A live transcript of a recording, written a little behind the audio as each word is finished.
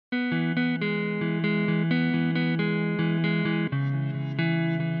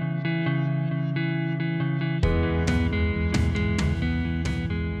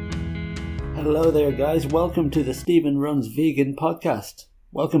Hello there, guys. Welcome to the Stephen Runs Vegan podcast.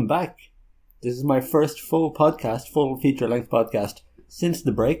 Welcome back. This is my first full feature-length podcast since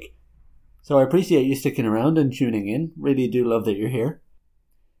the break. So I appreciate you sticking around and tuning in. Really do love that you're here.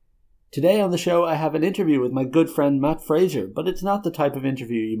 Today on the show, I have an interview with my good friend Matt Fraser, but it's not the type of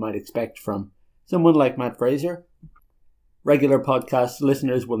interview you might expect from someone like Matt Fraser. Regular podcast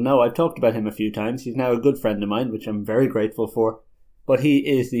listeners will know I've talked about him a few times. He's now a good friend of mine, which I'm very grateful for. But he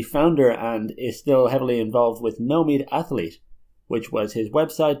is the founder and is still heavily involved with No Meat Athlete, which was his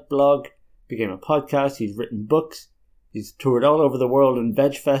website, blog, became a podcast. He's written books. He's toured all over the world in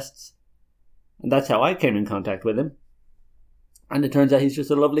veg fests. And that's how I came in contact with him. And it turns out he's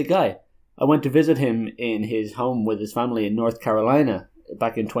just a lovely guy. I went to visit him in his home with his family in North Carolina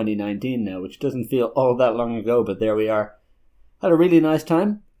back in 2019 now, which doesn't feel all that long ago, but there we are. Had a really nice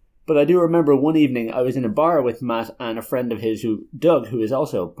time. But I do remember one evening I was in a bar with Matt and a friend of his, Doug, who is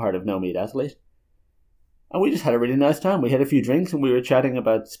also part of No Meat Athlete. And we just had a really nice time. We had a few drinks and we were chatting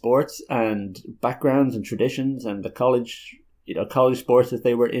about sports and backgrounds and traditions and the college sports that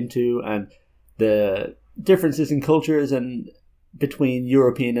they were into and the differences in cultures and between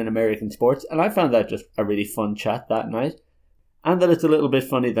European and American sports. And I found that just a really fun chat that night. And that it's a little bit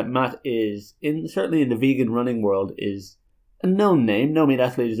funny that Matt is, certainly in the vegan running world, is a known name. No Meat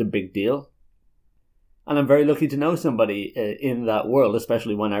Athlete is a big deal. And I'm very lucky to know somebody in that world,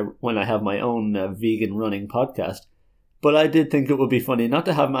 especially when I have my own vegan running podcast. But I did think it would be funny not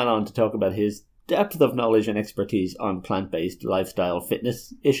to have Matt on to talk about his depth of knowledge and expertise on plant-based lifestyle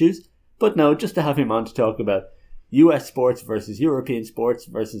fitness issues. But no, just to have him on to talk about US sports versus European sports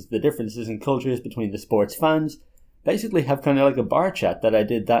versus the differences in cultures between the sports fans. Basically have kind of like a bar chat that I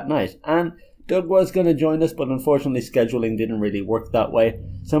did that night. And Doug was going to join us, but unfortunately scheduling didn't really work that way.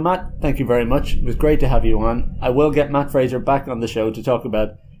 So Matt, thank you very much. It was great to have you on. I will get Matt Fraser back on the show to talk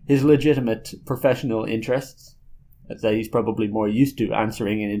about his legitimate professional interests, that he's probably more used to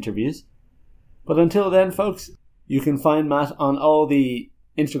answering in interviews. But until then, folks, you can find Matt on all the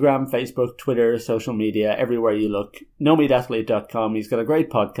Instagram, Facebook, Twitter, social media, everywhere you look. NoMeatAthlete.com. He's got a great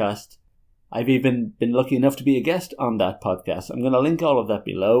podcast. I've even been lucky enough to be a guest on that podcast. I'm going to link all of that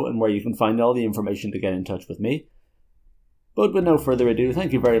below and where you can find all the information to get in touch with me. But with no further ado,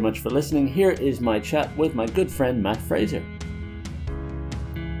 thank you very much for listening. Here is my chat with my good friend Matt Fraser.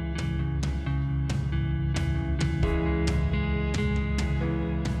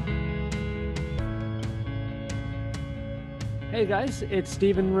 Hey guys, it's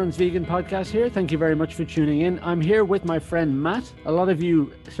Stephen Runs Vegan podcast here. Thank you very much for tuning in. I'm here with my friend Matt. A lot of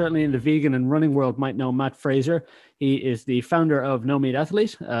you, certainly in the vegan and running world, might know Matt Fraser. He is the founder of No Meat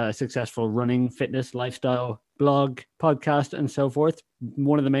Athlete, a successful running, fitness, lifestyle blog, podcast, and so forth.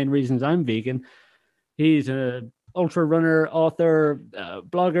 One of the main reasons I'm vegan. He's an ultra runner, author,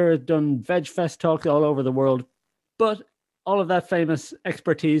 blogger, done veg fest talks all over the world. But all of that famous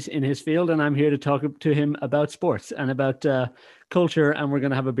expertise in his field, and I'm here to talk to him about sports and about culture, and we're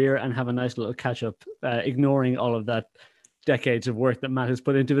going to have a beer and have a nice little catch-up, ignoring all of that decades of work that Matt has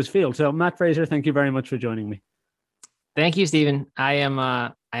put into his field. So, Matt Fraser, thank you very much for joining me. Thank you, Stephen. I am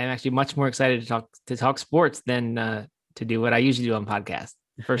actually much more excited to talk sports than to do what I usually do on podcasts,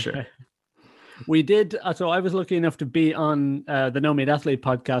 for sure. We did. So I was lucky enough to be on the No Meat Athlete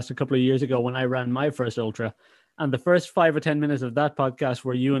podcast a couple of years ago when I ran my first ultra. And the first 5 or 10 minutes of that podcast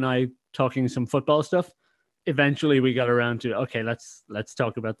were you and I talking some football stuff. Eventually we got around to, okay, let's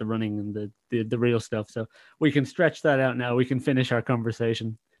talk about the running and the real stuff. So we can stretch that out now. We can finish our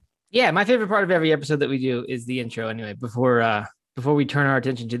conversation. Yeah, my favorite part of every episode that we do is the intro anyway, before we turn our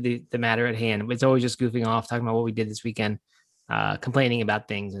attention to the matter at hand. It's always just goofing off, talking about what we did this weekend, complaining about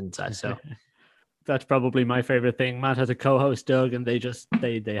things and such. So that's probably my favorite thing. Matt has a co-host, Doug, and they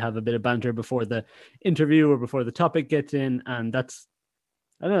have a bit of banter before the interview or before the topic gets in. And that's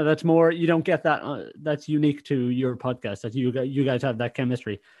more, you don't get that. That's unique to your podcast, that you guys have that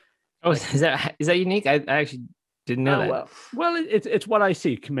chemistry. Oh, is that unique? I actually didn't know that. Well, it's what I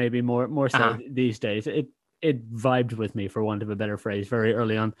seek maybe more so these days. It vibed with me, for want of a better phrase, very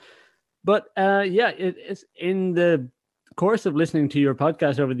early on. But it's in the course of listening to your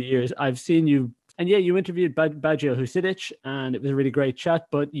podcast over the years, I've seen you. And yeah, you interviewed Baggio Husidic, and it was a really great chat.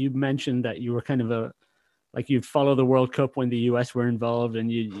 But you mentioned that you were kind of you'd follow the World Cup when the US were involved,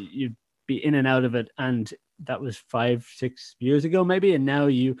 and you'd be in and out of it. And that was 5-6 years ago, maybe. And now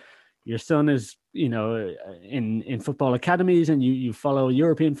your son is, in football academies, and you follow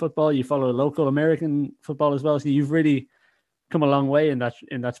European football, you follow local American football as well. So you've really come a long way in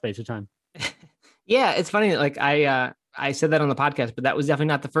that space of time. Yeah, it's funny. Like I said that on the podcast, but that was definitely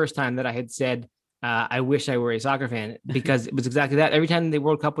not the first time that I had said, I wish I were a soccer fan, because it was exactly that. Every time the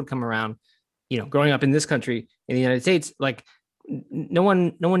World Cup would come around, growing up in this country in the United States, like no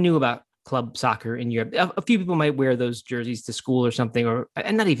one knew about club soccer in Europe. A few people might wear those jerseys to school or something,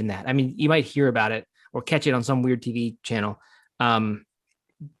 and not even that. I mean, you might hear about it or catch it on some weird TV channel.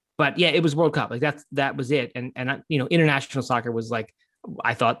 But yeah, it was World Cup. Like that was it. And international soccer was like,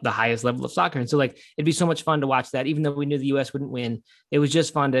 I thought, the highest level of soccer. And so like, it'd be so much fun to watch that, even though we knew the US wouldn't win. It was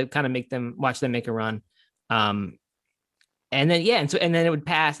just fun to kind of watch them make a run. And then, yeah. And then it would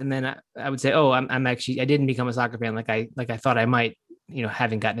pass. And then I would say, oh, I'm actually, I didn't become a soccer fan like I thought I might,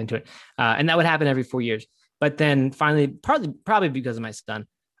 having gotten into it. And that would happen every 4 years. But then finally, probably because of my son,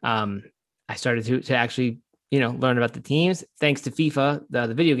 I started to actually, learn about the teams, thanks to FIFA,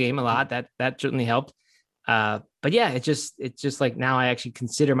 the video game a lot. That certainly helped. But yeah, it's just like now I actually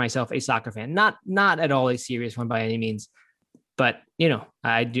consider myself a soccer fan, not at all a serious one by any means, but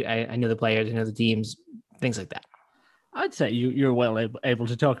I know the players, I know the teams, things like that. I'd say you're well able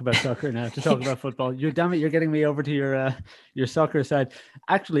to talk about soccer now, to talk about football. You're getting me over to your soccer side.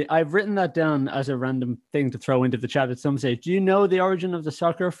 Actually, I've written that down as a random thing to throw into the chat at some stage. Do you know the origin of the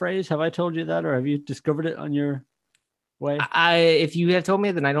soccer phrase? Have I told you that, or have you discovered it on your way? If you have told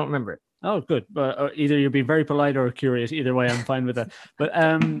me, then I don't remember it. Oh, good. But either you're being very polite or curious. Either way, I'm fine with that. But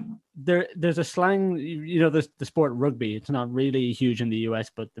there's a slang. There's the sport rugby. It's not really huge in the US,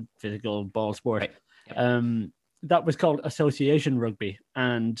 but the physical ball sport. Right. Yep. That was called association rugby,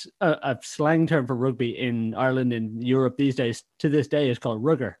 and a slang term for rugby in Ireland and Europe these days, to this day, is called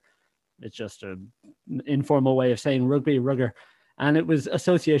rugger. It's just an informal way of saying rugger. And it was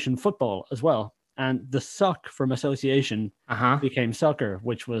association football as well. And the sock from association became soccer,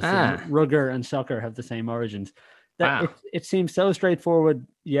 which was rugger and soccer have the same origins. It seems so straightforward,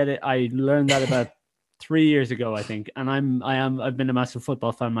 yet I learned that about 3 years ago, I think. And I've been a massive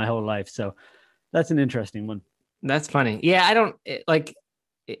football fan my whole life. So that's an interesting one. That's funny. Yeah, I don't like,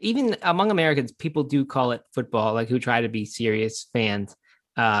 even among Americans, people do call it football, like who try to be serious fans.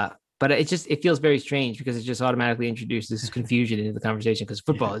 But it feels very strange because it just automatically introduces confusion into the conversation, because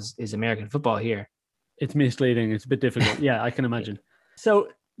football is American football here. It's misleading. It's a bit difficult. Yeah, I can imagine. So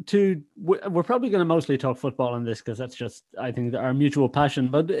we're probably going to mostly talk football in this, because that's just, I think, our mutual passion.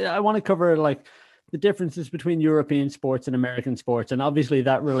 But I want to cover like the differences between European sports and American sports. And obviously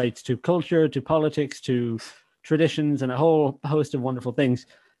that relates to culture, to politics, to traditions, and a whole host of wonderful things.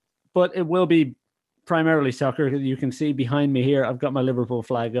 But it will be primarily soccer. You can see behind me here, I've got my Liverpool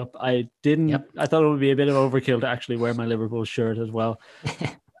flag up. I thought it would be a bit of overkill to actually wear my Liverpool shirt as well.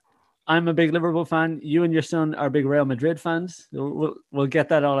 I'm a big Liverpool fan. You and your son are big Real Madrid fans. We'll get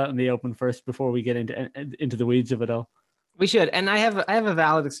that all out in the open first before we get into the weeds of it all. We should. And I have a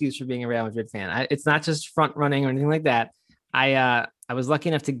valid excuse for being a Real Madrid fan. It's not just front running or anything like that. I was lucky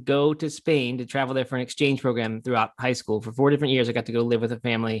enough to go to Spain to travel there for an exchange program throughout high school. For 4 different years, I got to go live with a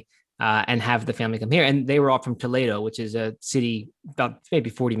family and have the family come here. And they were all from Toledo, which is a city about maybe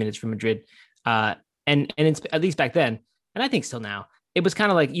 40 minutes from Madrid. And it's, at least back then, and I think still now, it was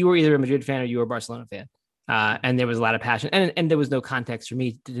kind of like you were either a Madrid fan or you were a Barcelona fan. And there was a lot of passion. And there was no context for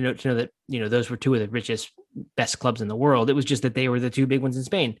me to know that, those were 2 of the richest, best clubs in the world. It was just that they were the 2 big ones in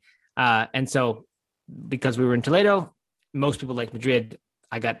Spain. And so because we were in Toledo, most people like Madrid.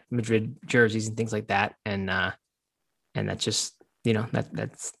 I got Madrid jerseys and things like that. And that's just,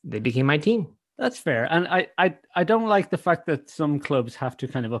 they became my team. That's fair. And I don't like the fact that some clubs have to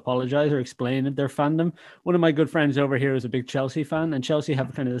kind of apologize or explain their fandom. One of my good friends over here is a big Chelsea fan, and Chelsea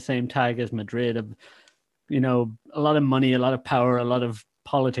have kind of the same tag as Madrid of, a lot of money, a lot of power, a lot of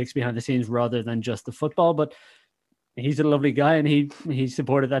politics behind the scenes rather than just the football. But he's a lovely guy, and he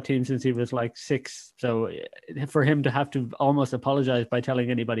supported that team since he was like 6. So for him to have to almost apologize by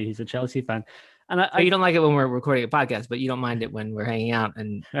telling anybody he's a Chelsea fan. And you don't like it when we're recording a podcast, but you don't mind it when we're hanging out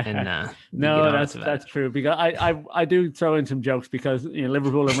and no, that's true, because I do throw in some jokes, because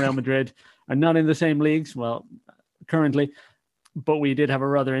Liverpool and Real Madrid are not in the same leagues, well, currently, but we did have a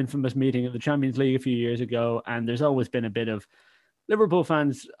rather infamous meeting of the Champions League a few years ago, and there's always been a bit of Liverpool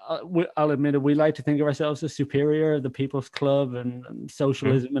fans, I'll admit it, we like to think of ourselves as superior, the people's club and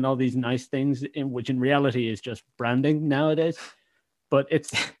socialism and all these nice things, which in reality is just branding nowadays. But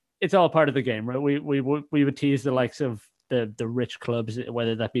it's all part of the game, right? We would tease the likes of the rich clubs,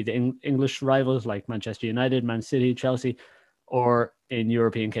 whether that be the English rivals like Manchester United, Man City, Chelsea, or in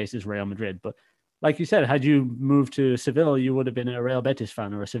European cases, Real Madrid. But like you said, had you moved to Seville, you would have been a Real Betis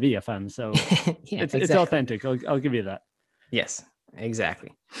fan or a Sevilla fan. So it's authentic. I'll give you that. Yes,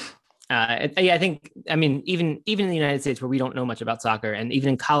 exactly. I think, even in the United States, where we don't know much about soccer, and even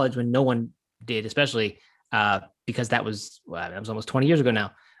in college when no one did, especially because that was almost 20 years ago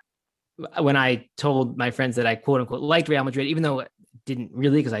now. when I told my friends that I quote unquote liked Real Madrid, even though it didn't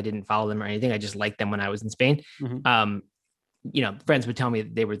really, because I didn't follow them or anything, I just liked them when I was in Spain. Friends would tell me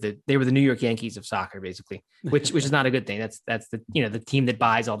that they were the New York Yankees of soccer, basically, which is not a good thing. That's the the team that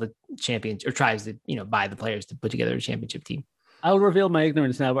buys all the champions, or tries to buy the players to put together a championship team. I'll reveal my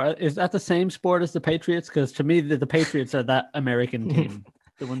ignorance now. But is that the same sport as the Patriots? Because to me, the Patriots are that American team.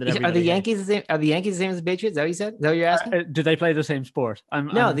 The one that are the Yankees the same? Are the Yankees the same as the Patriots? Is that what you said? Is that what you're asking? Do they play the same sport?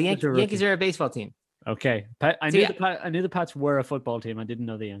 The Yankees are a baseball team. Okay, I knew the Pats were a football team. I didn't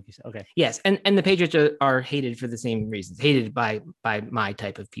know the Yankees. Okay, yes, and the Patriots are hated for the same reasons. Hated by my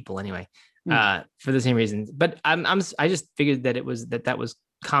type of people anyway, for the same reasons. But I just figured that that was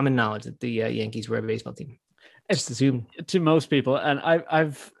common knowledge that the Yankees were a baseball team. Just assume to most people, and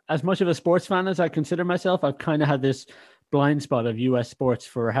I've as much of a sports fan as I consider myself, I've kind of had this blind spot of U.S. sports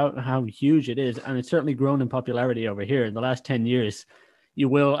for how huge it is, and it's certainly grown in popularity over here in the last 10 years. You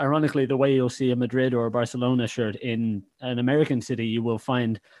will, ironically, the way you'll see a Madrid or a Barcelona shirt in an American city, you will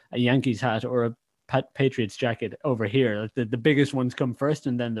find a Yankees hat or a Patriots jacket over here. The biggest ones come first,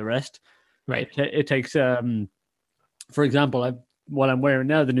 and then the rest. Right. It takes, for example, what I'm wearing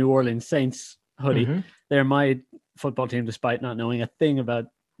now, the New Orleans Saints hoodie. Mm-hmm. They're my football team, despite not knowing a thing about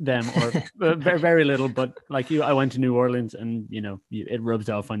them or very, very little. But like you, I went to New Orleans, and it rubs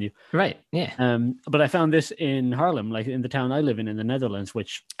off on you. Right. Yeah. But I found this in Haarlem, like in the town I live in the Netherlands,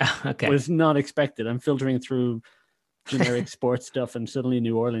 which was not expected. I'm filtering through generic sports stuff, and suddenly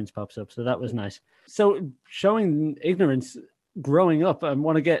New Orleans pops up. So that was nice. So showing ignorance growing up, I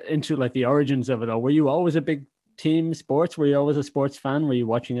want to get into like the origins of it all. Were you always a big team sports? Were you always a sports fan? Were you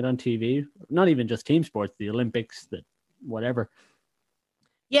watching it on TV? Not even just team sports, the Olympics, whatever.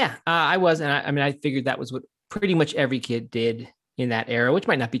 Yeah, I was. And I figured that was what pretty much every kid did in that era, which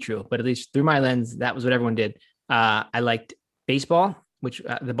might not be true, but at least through my lens, that was what everyone did. I liked baseball, which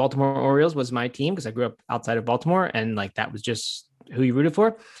the Baltimore Orioles was my team because I grew up outside of Baltimore, and like that was just who you rooted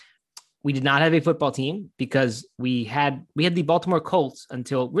for. We did not have a football team because we had the Baltimore Colts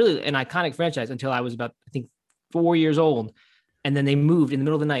until really an iconic franchise until I was about, I think, 4 years old. And then they moved in the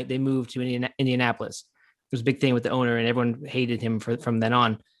middle of the night. They moved to Indianapolis. It was a big thing with the owner, and everyone hated him from then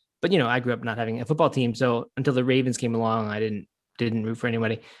on. But, I grew up not having a football team. So until the Ravens came along, I didn't root for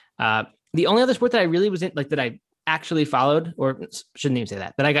anybody. The only other sport that I really was in, like that I actually followed, or shouldn't even say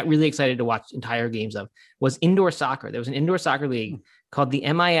that I got really excited to watch entire games of, was indoor soccer. There was an indoor soccer league called the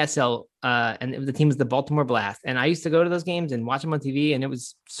MISL, and the team was the Baltimore Blast. And I used to go to those games and watch them on TV, and it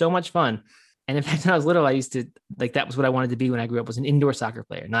was so much fun. And in fact, when I was little, I used to that was what I wanted to be when I grew up, was an indoor soccer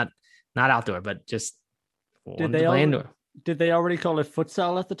player, not outdoor, but just play indoor. Did they already call it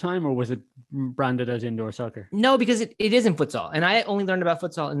futsal at the time, or was it branded as indoor soccer? No, because it isn't futsal. And I only learned about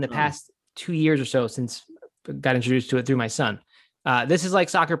futsal in the past 2 years or so, since I got introduced to it through my son. This is like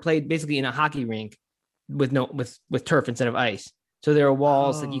soccer played basically in a hockey rink with turf instead of ice. So there are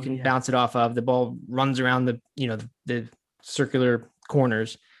walls that you can bounce it off of. The ball runs around the circular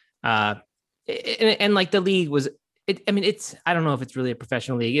corners. And like the league was, it's, I don't know if it's really a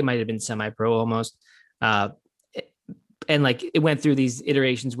professional league. It might've been semi-pro almost. And like it went through these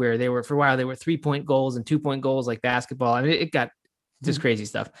iterations where for a while they were 3-point goals and 2-point goals like basketball. It got just crazy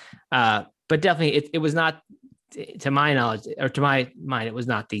stuff. But definitely it was not, to my knowledge, or to my mind, it was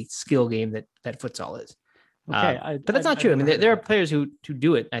not the skill game that futsal is. Okay, but that's not true. There are players who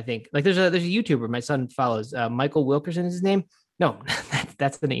do it. I think like there's a YouTuber my son follows. Michael Wilkerson is his name. No,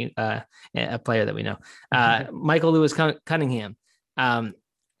 that's the name. A player that we know. Michael Lewis Cunningham.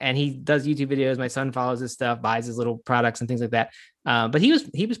 And he does YouTube videos. My son follows his stuff, buys his little products and things like that. But he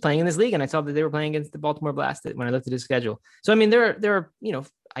was playing in this league, and I saw that they were playing against the Baltimore Blast when I looked at his schedule. So there are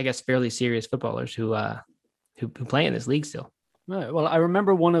I guess fairly serious footballers who play in this league still. Right. Well, I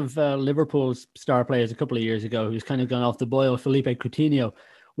remember one of Liverpool's star players a couple of years ago who's kind of gone off the boil, Felipe Coutinho.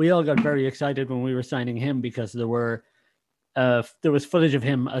 We all got very excited when we were signing him because there was footage of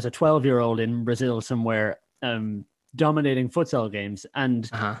him as a 12-year-old in Brazil somewhere, dominating futsal games, and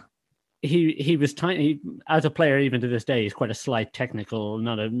he was tiny as a player. Even to this day, he's quite a slight technical,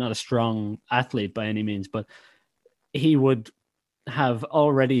 not a strong athlete by any means, but he would have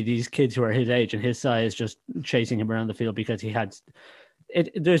already these kids who are his age and his size just chasing him around the field because he had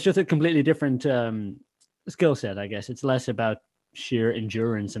it. There's just a completely different skill set, I guess. It's less about sheer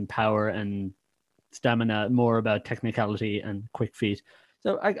endurance and power and stamina, more about technicality and quick feet.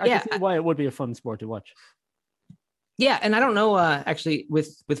 So I can see why it would be a fun sport to watch. Yeah, and I don't know actually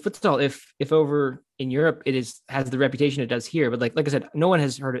with futsal if over in Europe it has the reputation it does here, but like I said, no one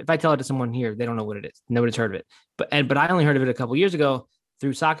has heard of it. If I tell it to someone here, they don't know what it is. Nobody's heard of it. But I only heard of it a couple of years ago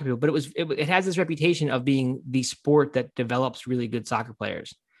through soccer people. But it has this reputation of being the sport that develops really good soccer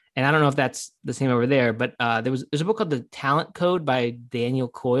players. And I don't know if that's the same over there, but there's a book called The Talent Code by Daniel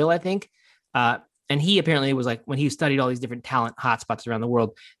Coyle, I think. And he apparently was like, when he studied all these different talent hotspots around the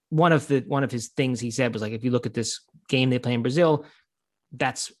world, one of his things he said was like, if you look at this game they play in Brazil,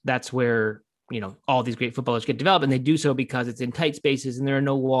 that's where, all these great footballers get developed, and they do so because it's in tight spaces and there are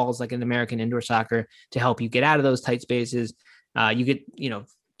no walls like in American indoor soccer to help you get out of those tight spaces. You get,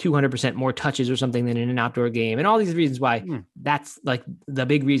 200% more touches or something than in an outdoor game, and all these reasons why that's like the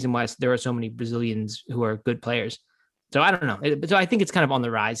big reason why there are so many Brazilians who are good players. So I don't know. So I think it's kind of on the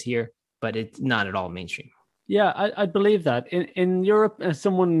rise here, but it's not at all mainstream. Yeah, I believe that. In Europe,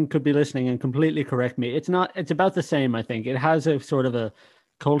 someone could be listening and completely correct me. It's about the same, I think. It has a sort of a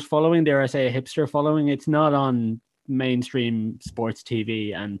cult following, dare I say, a hipster following. It's not on mainstream sports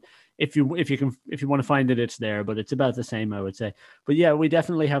TV, and if you want to find it, it's there, but it's about the same, I would say. But yeah, we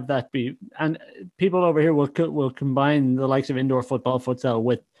definitely have that and people over here will combine the likes of indoor football, futsal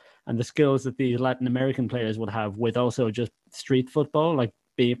with, and the skills that these Latin American players would have with also just street football, like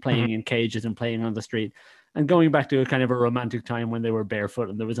playing in cages and playing on the street. And going back to a kind of a romantic time when they were barefoot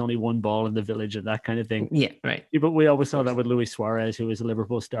and there was only one ball in the village and that kind of thing. Yeah, right. But we always saw that with Luis Suarez, who was a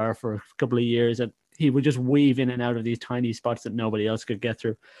Liverpool star for a couple of years, and he would just weave in and out of these tiny spots that nobody else could get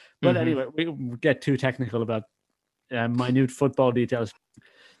through. But anyway, we get too technical about minute football details.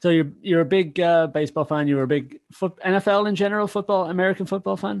 So you're a big baseball fan. You were a big NFL in general, American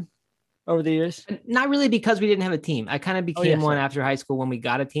football fan over the years? Not really, because we didn't have a team. I kind of became one after high school when we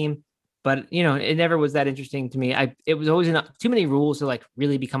got a team. But, it never was that interesting to me. It was always too many rules to like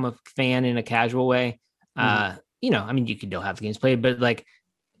really become a fan in a casual way. I mean, you could still have the games played, but like,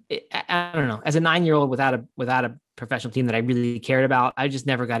 I don't know, as a 9-year-old without a professional team that I really cared about, I just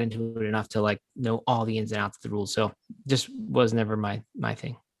never got into it enough to like know all the ins and outs of the rules. So just was never my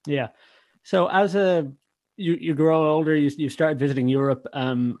thing. Yeah. So as you grow older, you start visiting Europe.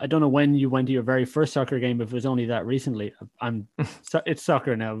 I don't know when you went to your very first soccer game, if it was only that recently. It's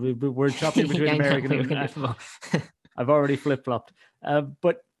soccer now. We're chopping between American and I've already flip-flopped.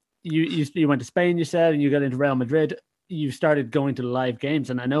 But you went to Spain, you said, and you got into Real Madrid. You started going to live games.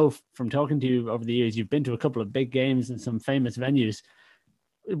 And I know from talking to you over the years, you've been to a couple of big games and some famous venues.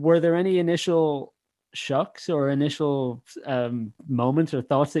 Were there any initial shocks or initial moments or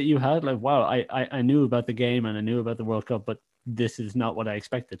thoughts that you had, like, wow, I knew about the game and I knew about the World Cup, but this is not what I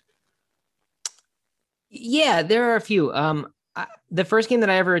expected? Yeah, there are a few. The first game that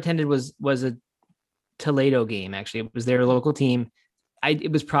I ever attended was a Toledo game. Actually, it was their local team.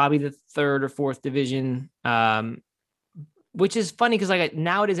 It was probably the third or fourth division, which is funny because like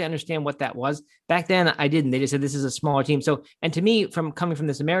nowadays I understand what that was. Back then I didn't. They just said this is a smaller team. So, and to me, from coming from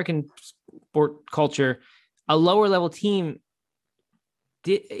this American sport culture, a lower level team,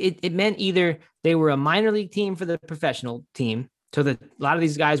 it meant either they were a minor league team for the professional team, so that a lot of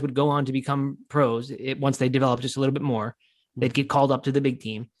these guys would go on to become pros once they developed just a little bit more. They'd get called up to the big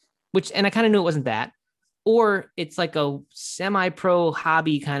team, and I kind of knew it wasn't that. Or it's like a semi-pro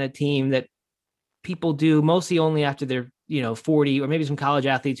hobby kind of team that people do mostly only after they're 40, or maybe some college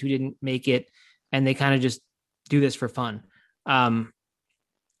athletes who didn't make it, and they kind of just do this for fun.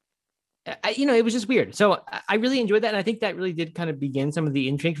 It was just weird. So I really enjoyed that. And I think that really did kind of begin some of the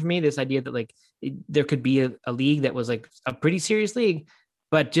intrigue for me, this idea that like there could be a league that was like a pretty serious league,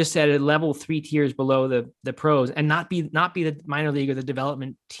 but just at a level 3 tiers below the pros, and not be the minor league or the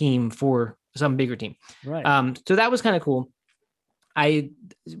development team for some bigger team. Right. So that was kind of cool.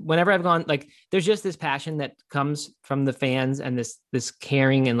 Whenever I've gone, like, there's just this passion that comes from the fans and this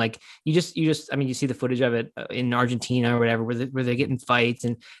caring, and like you see the footage of it in Argentina or whatever, where they're getting fights,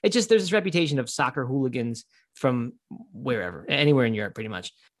 and it just, there's this reputation of soccer hooligans from wherever, anywhere in Europe, pretty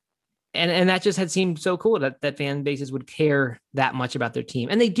much. And that just had seemed so cool that fan bases would care that much about their team,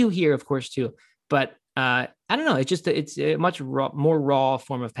 and they do here, of course, too. But I don't know, it's a much more raw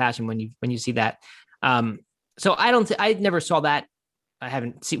form of passion when you see that. So I never saw that. I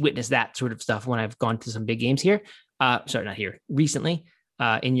haven't witnessed that sort of stuff when I've gone to some big games here. Sorry, not here, recently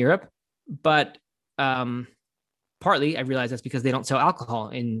in Europe. But partly I realize that's because they don't sell alcohol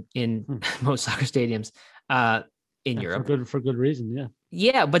in most soccer stadiums in Europe. For good reason, yeah.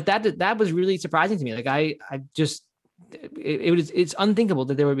 Yeah, but that was really surprising to me. Like it's unthinkable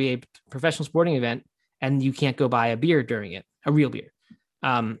that there would be a professional sporting event and you can't go buy a beer during it, a real beer.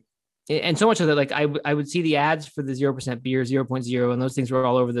 And so much so that like I would see the ads for the 0% beer, 0.0, and those things were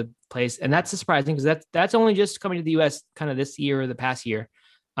all over the place. And that's surprising because that's only just coming to the US kind of this year or the past year.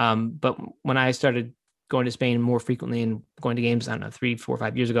 But when I started going to Spain more frequently and going to games, I don't know, 3, 4,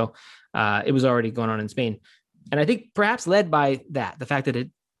 5 years ago, it was already going on in Spain. And I think perhaps led by that, the fact that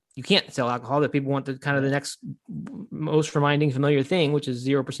you can't sell alcohol, that people want the kind of the next most reminding familiar thing, which is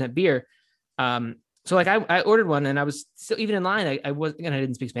 0% beer. So like I ordered one, and I was still, even in line, I was, again, I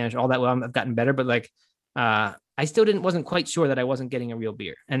didn't speak Spanish all that well. I've gotten better, but like, I still wasn't quite sure that I wasn't getting a real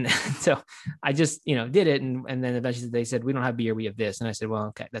beer. And so I just, did it. And then eventually they said, we don't have beer, we have this. And I said, well,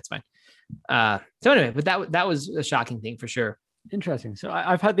 okay, that's fine. So anyway, but that was a shocking thing for sure. Interesting. So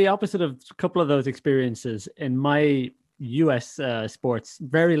I've had the opposite of a couple of those experiences in my US sports,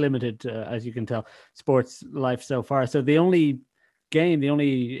 very limited, as you can tell, sports life so far. So the only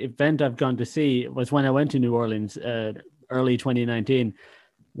event I've gone to see was when I went to New Orleans early 2019.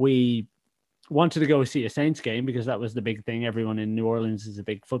 We wanted to go see a Saints game because that was the big thing. Everyone in New Orleans is a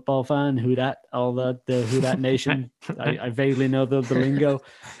big football fan. Who that? All the Who that nation. I vaguely know the lingo.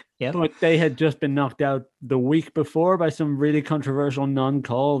 Yeah. But they had just been knocked out the week before by some really controversial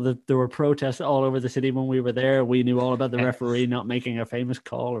non-call. That there were protests all over the city when we were there. We knew all about the referee not making a famous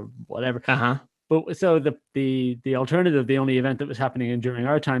call or whatever. But so the alternative, the only event that was happening during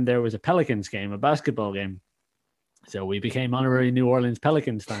our time there was a Pelicans game, a basketball game. So we became honorary New Orleans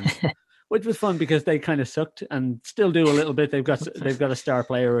Pelicans fans, which was fun because they kind of sucked and still do a little bit. They've got a star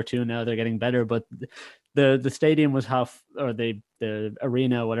player or two now. They're getting better, but the stadium was half, or the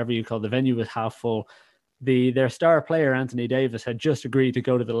arena, whatever you call the venue, was half full. Their star player, Anthony Davis, had just agreed to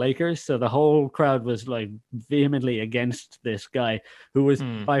go to the Lakers. So the whole crowd was like vehemently against this guy who was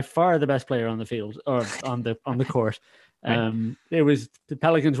by far the best player on the field or on the court. Right. It was the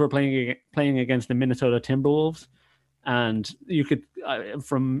Pelicans were playing against the Minnesota Timberwolves. And you could,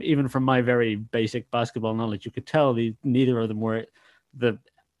 from my very basic basketball knowledge, you could tell neither of them were the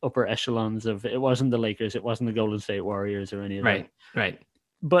upper echelons of, it wasn't the Lakers, it wasn't the Golden State Warriors or any of that. Right.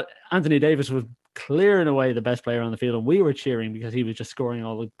 But Anthony Davis was clearing away the best player on the field, and we were cheering because he was just scoring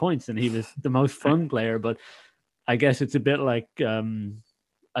all the points and he was the most fun player. But I guess it's a bit like, I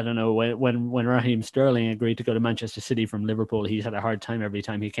don't know, when Raheem Sterling agreed to go to Manchester City from Liverpool, he's had a hard time every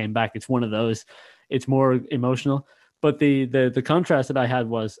time he came back. It's one of those, it's more emotional. But the contrast that I had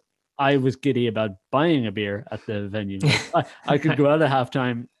was I was giddy about buying a beer at the venue. I could go out at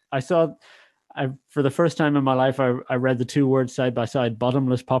halftime. For the first time in my life, I read the two words side by side,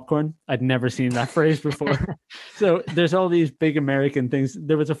 bottomless popcorn. I'd never seen that phrase before. So there's all these big American things.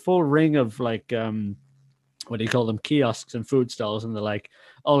 There was a full ring of like, what do you call them? Kiosks and food stalls and the like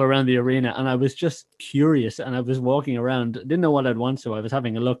all around the arena. And I was just curious and I was walking around, didn't know what I'd want. So I was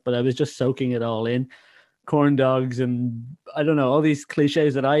having a look, but I was just soaking it all in. Corn dogs and I don't know, all these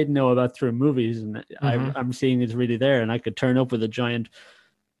cliches that I know about through movies, and I'm seeing is really there. And I could turn up with a giant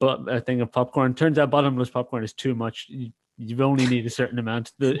thing of popcorn. Turns out bottomless popcorn is too much. You only need a certain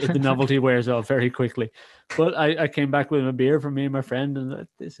amount. The novelty wears off very quickly. But I came back with a beer for me and my friend, and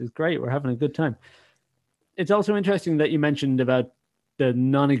this is great. We're having a good time. It's also interesting that you mentioned about the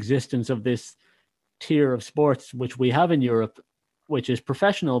non-existence of this tier of sports, which we have in Europe, which is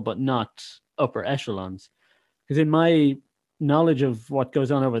professional but not upper echelons. Because in my knowledge of what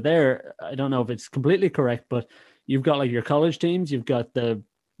goes on over there, I don't know if it's completely correct, but you've got like your college teams, you've got the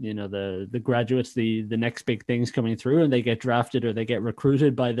graduates, the next big things coming through, and they get drafted or they get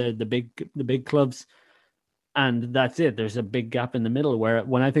recruited by the big clubs, and that's it. There's a big gap in the middle where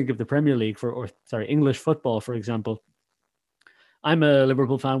when I think of the Premier League English football, for example, I'm a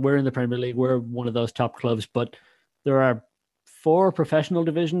Liverpool fan. We're in the Premier League. We're one of those top clubs, but there are 4 professional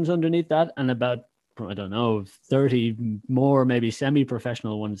divisions underneath that, and about, I don't know, 30 more, maybe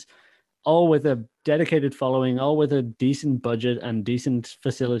semi-professional ones, all with a dedicated following, all with a decent budget and decent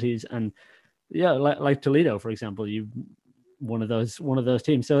facilities. And yeah, like Toledo, for example, one of those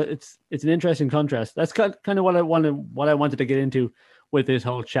teams. So it's an interesting contrast. That's kind of what I wanted to get into with this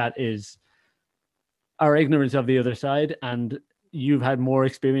whole chat is our ignorance of the other side. And you've had more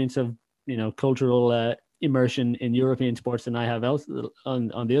experience of, cultural immersion in European sports than I have else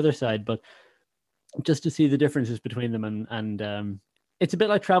on the other side, but just to see the differences between them and it's a bit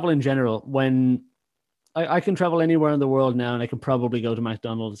like travel in general. When I can travel anywhere in the world now, and I can probably go to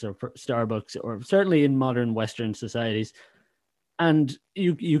McDonald's or Starbucks, or certainly in modern Western societies, and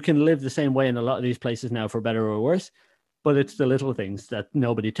you can live the same way in a lot of these places now, for better or worse. But it's the little things that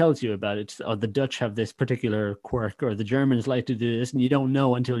nobody tells you about. It's the Dutch have this particular quirk, or the Germans like to do this, and you don't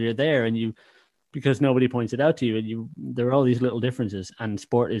know until you're there, and because nobody points it out to you, and there are all these little differences, and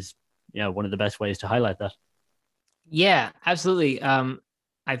sport is one of the best ways to highlight that. Yeah, absolutely.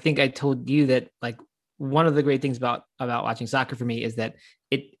 I think I told you that like one of the great things about watching soccer for me is that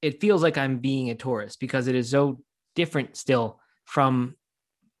it feels like I'm being a tourist, because it is so different still from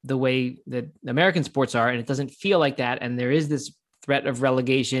the way that American sports are, and it doesn't feel like that. And there is this threat of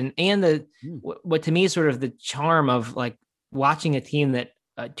relegation, and what to me is sort of the charm of like watching a team that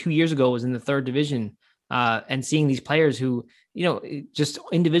 2 years ago was in the third division, and seeing these players who, just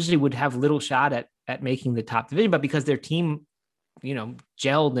individually would have little shot at making the top division, but because their team,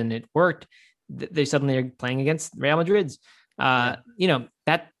 gelled and it worked, they suddenly are playing against Real Madrid's.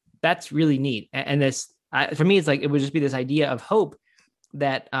 That's really neat. And this, for me, it's like, it would just be this idea of hope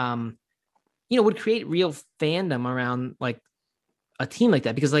that, would create real fandom around like a team like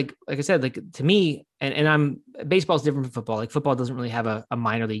that. Because like I said, like to me, and baseball is different from football. Like football doesn't really have a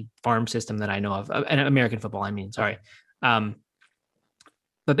minor league farm system that I know of, and American football, I mean, sorry.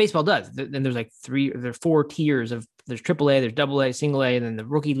 But baseball does. And there's like there's 4 tiers of, there's AAA, there's AA, single A, and then the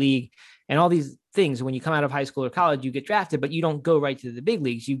rookie league, and all these things. When you come out of high school or college, you get drafted, but you don't go right to the big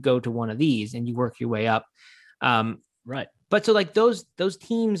leagues. You go to one of these and you work your way up. Right. But so like those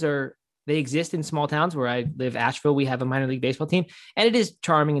teams they exist in small towns. Where I live, Asheville, we have a minor league baseball team, and it is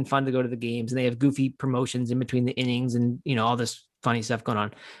charming and fun to go to the games, and they have goofy promotions in between the innings and, all this funny stuff going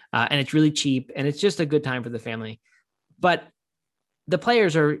on. And it's really cheap, and it's just a good time for the family. But the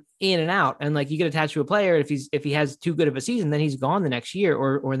players are in and out, and like you get attached to a player. If he has too good of a season, then he's gone the next year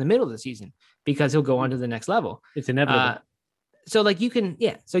or in the middle of the season, because he'll go on to the next level. It's inevitable. So like you can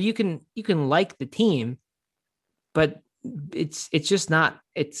like the team, but it's just not,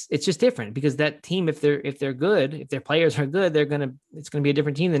 it's just different, because that team, if they're good, if their players are good, it's gonna be a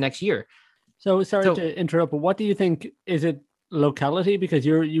different team the next year. So sorry to interrupt, but what do you think? Is it locality? Because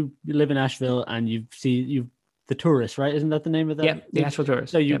you live in Asheville and you the Tourists, right? Isn't that the name of that? Yeah, the Asheville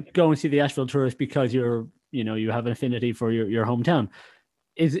Tourists. So you go and see the Asheville Tourists because you have an affinity for your hometown.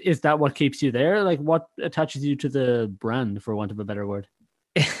 Is that what keeps you there? Like, what attaches you to the brand, for want of a better word?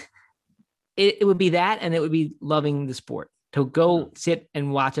 It would be that, and it would be loving the sport. To go sit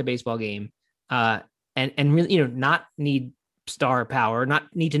and watch a baseball game, and really, not need star power, not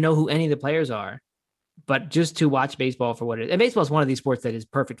need to know who any of the players are, but just to watch baseball for what it is. And baseball is one of these sports that is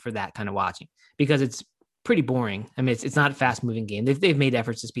perfect for that kind of watching, because it's pretty boring. I mean, it's not a fast moving game. They've made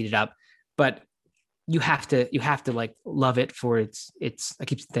efforts to speed it up, but you have to like love it for its, I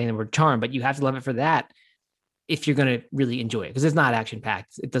keep saying the word charm, but you have to love it for that if you're going to really enjoy it, because it's not action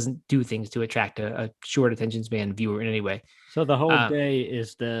packed. It doesn't do things to attract a short attention span viewer in any way. So the whole day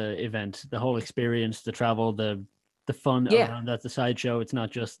is the event, the whole experience, the travel, the fun around that, the sideshow. It's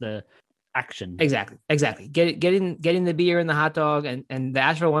not just the action. Exactly. Getting the beer and the hot dog, and the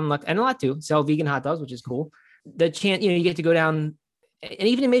Asheville one, and a lot too, sell vegan hot dogs, which is cool. The chance, you get to go down, and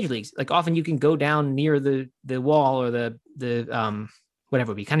even in major leagues, like often you can go down near the wall or the whatever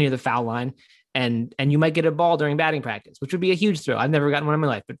it would be, kind of near the foul line, and you might get a ball during batting practice, which would be a huge thrill. I've never gotten one in my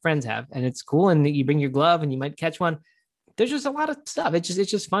life, but friends have, and it's cool. And you bring your glove and you might catch one. There's just a lot of stuff. It's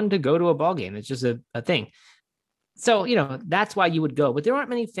just fun to go to a ball game. It's just a thing. So, that's why you would go, but there aren't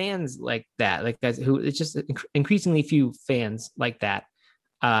many fans like that, like guys who, it's just increasingly few fans like that.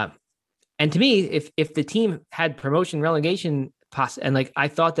 And to me, if the team had promotion, relegation, and like, I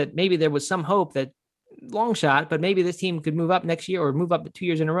thought that maybe there was some hope that, long shot, but maybe this team could move up next year or move up 2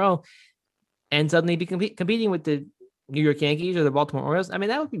 years in a row and suddenly be competing with the New York Yankees or the Baltimore Orioles. I mean,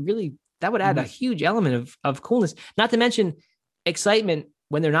 that would add a huge element of coolness, not to mention excitement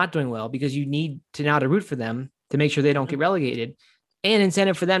when they're not doing well, because you need to now to root for them to make sure they don't get relegated, and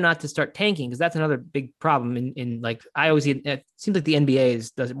incentive for them not to start tanking, because that's another big problem in like, I always see it seems like the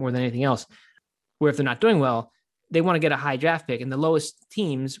NBA does it more than anything else, where if they're not doing well, they want to get a high draft pick, and the lowest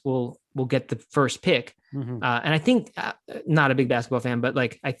teams will get the first pick. And I think, not a big basketball fan, but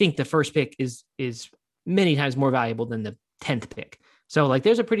like, I think the first pick is many times more valuable than the 10th pick. So like,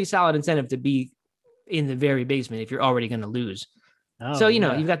 there's a pretty solid incentive to be in the very basement if you're already going to lose.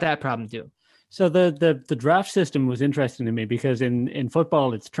 You've got that problem too. So the draft system was interesting to me, because in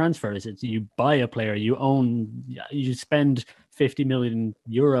football, it's transfers. It's you buy a player, you spend 50 million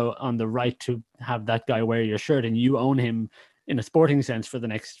euro on the right to have that guy wear your shirt, and you own him in a sporting sense for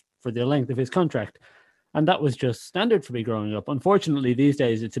the length of his contract. And that was just standard for me growing up. Unfortunately, these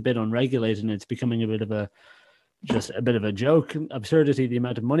days it's a bit unregulated, and it's becoming a bit of a joke, absurdity, the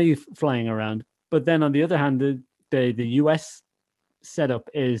amount of money flying around. But then on the other hand, the US setup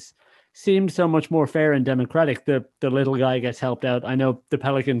seemed so much more fair and democratic. The little guy gets helped out. I know the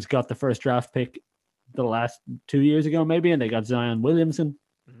Pelicans got the first draft pick the last 2 years ago, maybe, and they got Zion Williamson.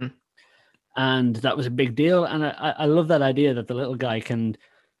 And that was a big deal. And I love that idea that the little guy can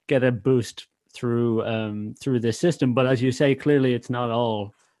get a boost through this system. But as you say, clearly it's not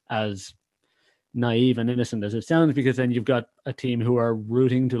all as naive and innocent as it sounds, because then you've got a team who are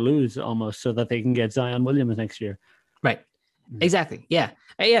rooting to lose almost so that they can get Zion Williams next year. Right. Exactly. Yeah.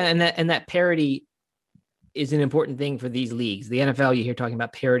 And that parity is an important thing for these leagues. The NFL, you hear talking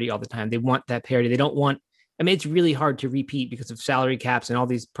about parity all the time. They want that parity. They don't want I mean, it's really hard to repeat because of salary caps and all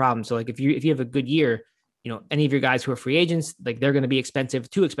these problems. So like if you have a good year, any of your guys who are free agents, like they're going to be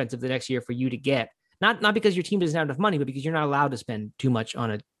too expensive the next year for you to get. Not because your team doesn't have enough money, but because you're not allowed to spend too much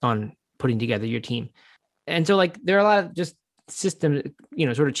on putting together your team. And so like there are a lot of just system,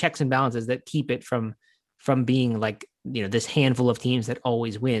 sort of checks and balances that keep it from being like, this handful of teams that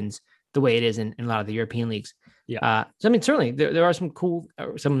always wins the way it is in a lot of the European leagues. Yeah. So, I mean, certainly there are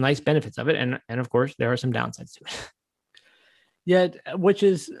some nice benefits of it. And of course there are some downsides to it. Yeah. Which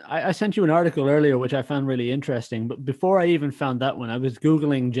is, I sent you an article earlier, which I found really interesting, but before I even found that one, I was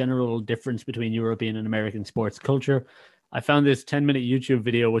Googling general difference between European and American sports culture. I found this 10-minute YouTube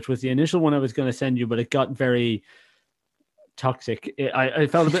video, which was the initial one I was going to send you, but it got very toxic. I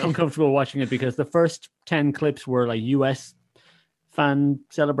felt a bit uncomfortable watching it because the first 10 clips were like US fan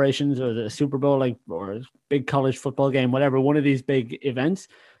celebrations or the Super Bowl, like, or a big college football game, whatever, one of these big events.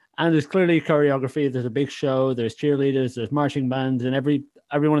 And there's clearly choreography. There's a big show. There's cheerleaders. There's marching bands, and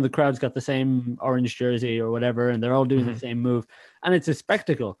everyone in the crowd's got the same orange jersey or whatever, and they're all doing the same move, and it's a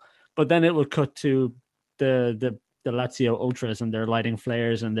spectacle. But then it will cut to the Lazio ultras, and they're lighting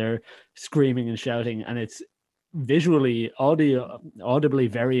flares and they're screaming and shouting, and it's visually, audibly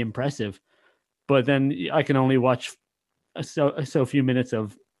very impressive. But then I can only watch so few minutes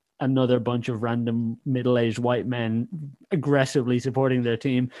of another bunch of random middle-aged white men aggressively supporting their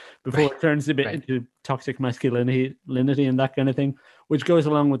team before it turns a bit into toxic masculinity and that kind of thing, which goes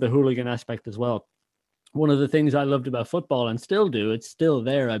along with the hooligan aspect as well. One of the things I loved about football, and still do, it's still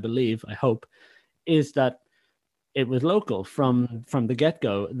there, I believe, I hope, is that it was local from the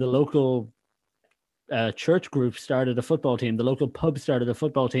get-go. The local church group started a football team. The local pub started a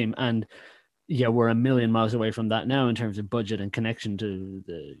football team, and yeah, we're a million miles away from that now in terms of budget and connection to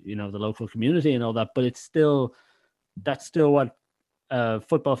the local community and all that. But that's still what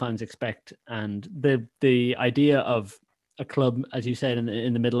football fans expect. And the idea of a club, as you said,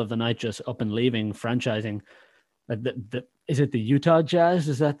 in the middle of the night, just up and leaving, franchising. Is it the Utah Jazz?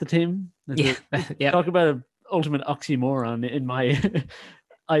 Is that the team? Yeah. Talk about an ultimate oxymoron in my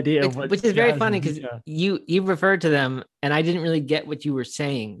idea of which is very funny because you referred to them, and I didn't really get what you were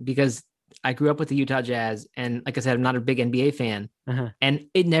saying because I grew up with the Utah Jazz, and like I said, I'm not a big NBA fan, and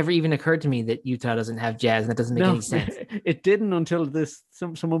it never even occurred to me that Utah doesn't have Jazz, and that doesn't make any sense. It didn't until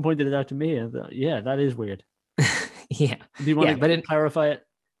someone pointed it out to me, and that is weird. Yeah. Do you want to clarify it?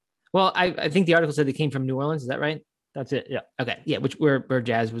 Well, I think the article said they came from New Orleans. Is that right? That's it. Yeah. Okay. Yeah. Where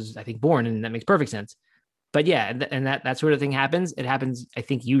Jazz was, I think, born, and that makes perfect sense. But yeah, and that sort of thing happens. It happens, I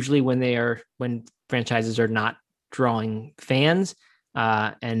think, usually when franchises are not drawing fans.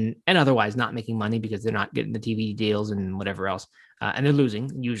 And otherwise not making money because they're not getting the TV deals and whatever else, and they're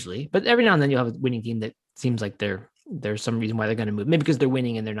losing usually. But every now and then you'll have a winning team that seems like there's some reason why they're going to move. Maybe because they're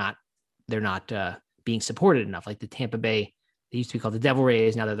winning and they're not being supported enough. Like the Tampa Bay, they used to be called the Devil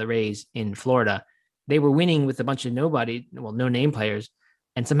Rays, now they're the Rays in Florida. They were winning with a bunch of no name players,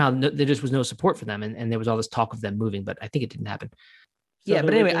 and somehow there just was no support for them, and there was all this talk of them moving, but I think it didn't happen. So yeah,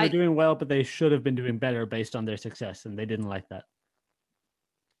 but anyway, they were doing well, but they should have been doing better based on their success, and they didn't like that.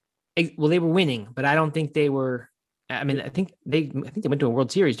 Well, they were winning, but I don't think they were. I mean, I think they went to a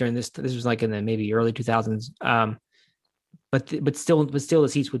World Series during this. This was like in the maybe early 2000s. But still, the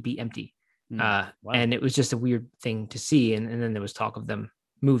seats would be empty. Wow. And it was just a weird thing to see. And then there was talk of them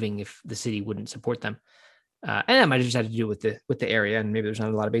moving if the city wouldn't support them. And that might have just had to do with the area, and maybe there's not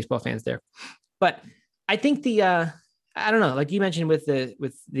a lot of baseball fans there. But I think I don't know, like you mentioned with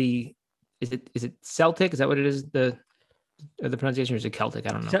the is it Celtic? Is that what it is? The pronunciation, is it Celtic? I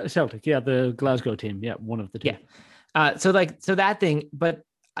don't know. Celtic, yeah, the Glasgow team, yeah, one of the two. Yeah, so that thing, but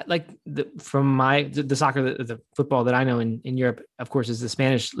like the soccer, the football that I know in Europe, of course, is the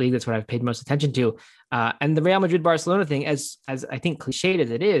Spanish league. That's what I've paid most attention to. And the Real Madrid Barcelona thing, as I think cliched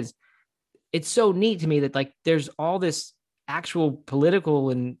as it is, it's so neat to me that like there's all this actual political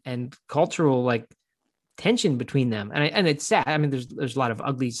and cultural like tension between them, and it's sad. I mean, there's a lot of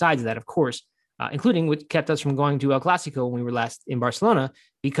ugly sides of that, of course. Including what kept us from going to El Clasico when we were last in Barcelona,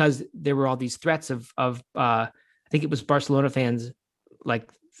 because there were all these threats of I think it was Barcelona fans, like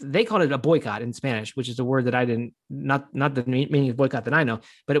they called it a boycott in Spanish, which is a word that I didn't, not the meaning of boycott that I know,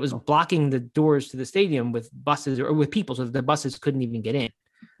 but it was blocking the doors to the stadium with buses or with people so that the buses couldn't even get in.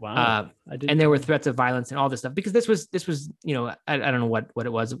 Wow. And there were threats of violence and all this stuff because this was, I don't know what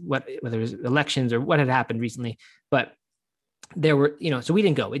it was, whether it was elections or what had happened recently, but there were, so we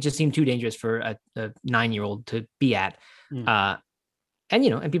didn't go. It just seemed too dangerous for a 9-year-old to be at.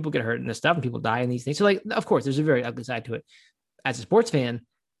 And people get hurt and this stuff and people die and these things. So like, of course, there's a very ugly side to it. As a sports fan,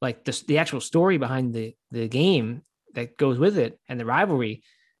 like the actual story behind the game that goes with it and the rivalry,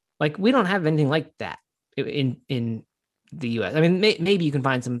 like we don't have anything like that. in the US. I mean, maybe you can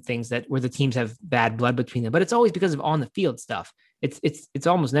find some things that where the teams have bad blood between them, but it's always because of on the field stuff. It's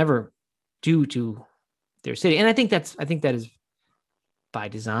almost never due to their city, and I think that is by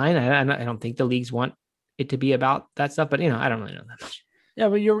design. I don't think the leagues want it to be about that stuff, but I don't really know that much. Yeah,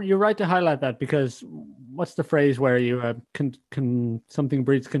 but you're right to highlight that, because what's the phrase where you something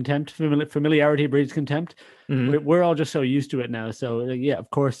breeds contempt, familiarity breeds contempt. Mm-hmm. We're all just so used to it now. So yeah, of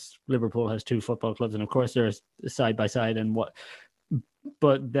course Liverpool has 2 football clubs, and of course they're side by side,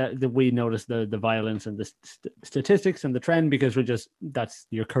 but that we notice the violence and the statistics and the trend, because that's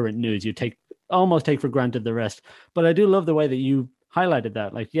your current news. You almost take for granted the rest. But I do love the way that you highlighted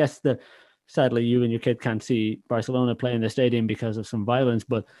that. Like, yes, sadly, you and your kid can't see Barcelona play in the stadium because of some violence,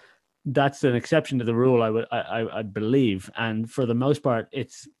 but that's an exception to the rule, I believe. And for the most part,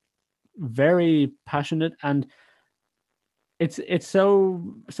 it's very passionate, and it's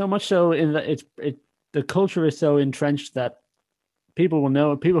so much so in that the culture is so entrenched that people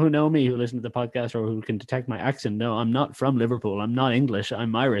who know me, who listen to the podcast or who can detect my accent, know I'm not from Liverpool. I'm not English.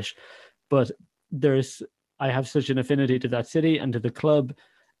 I'm Irish, but I have such an affinity to that city and to the club,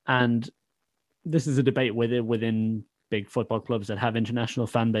 and this is a debate within big football clubs that have international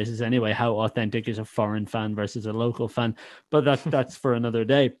fan bases anyway. How authentic is a foreign fan versus a local fan? But that's for another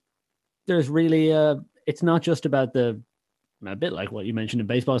day. There's really it's not just about a bit like what you mentioned in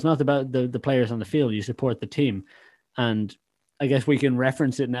baseball. It's not about the players on the field. You support the team, and I guess we can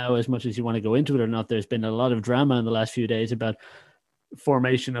reference it now as much as you want to go into it or not. There's been a lot of drama in the last few days about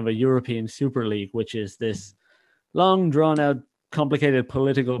formation of a European Super League, which is this long drawn out, complicated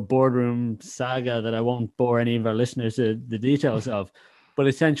political boardroom saga that I won't bore any of our listeners the details of. But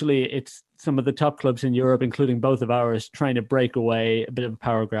essentially, it's some of the top clubs in Europe, including both of ours, trying to break away, a bit of a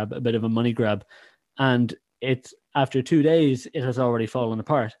power grab, a bit of a money grab. And it's after 2 days, it has already fallen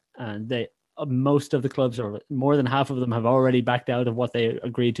apart. And most of the clubs, or more than half of them, have already backed out of what they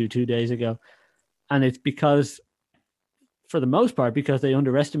agreed to 2 days ago. And it's because, for the most part, because they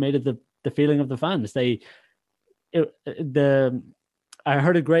underestimated the feeling of the fans. I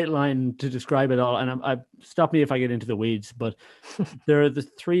heard a great line to describe it all, and I stop me if I get into the weeds, but there are the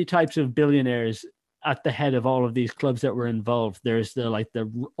 3 types of billionaires at the head of all of these clubs that were involved. There's the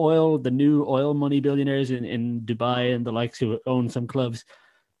new oil money billionaires in Dubai and the likes, who own some clubs.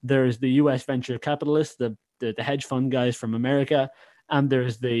 There's the US venture capitalists, the hedge fund guys from America, and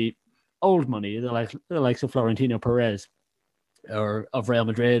there's the old money, the likes of Florentino Perez, or of Real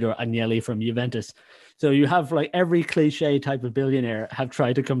Madrid, or Agnelli from Juventus. So you have like every cliche type of billionaire have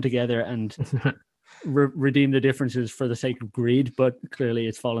tried to come together and redeem the differences for the sake of greed, but clearly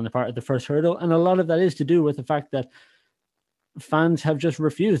it's fallen apart at the first hurdle. And a lot of that is to do with the fact that fans have just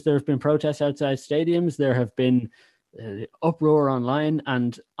refused. There have been protests outside stadiums. There have been uproar online,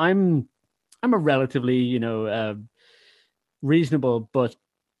 and I'm a relatively reasonable but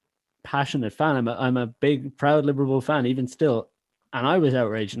passionate fan. I'm a big, proud Liverpool fan, even still. And I was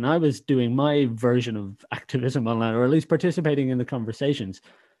outraged, and I was doing my version of activism online, or at least participating in the conversations.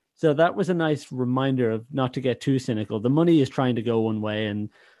 So that was a nice reminder of not to get too cynical. The money is trying to go one way, and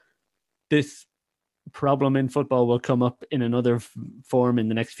this problem in football will come up in another form in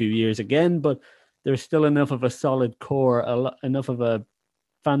the next few years again, but there's still enough of a solid core, enough of a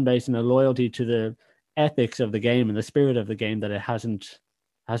fan base and a loyalty to the ethics of the game and the spirit of the game that it hasn't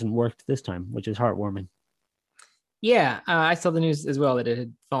worked this time, which is heartwarming. Yeah, I saw the news as well that it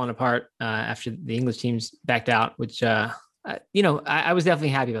had fallen apart after the English teams backed out, which, I was definitely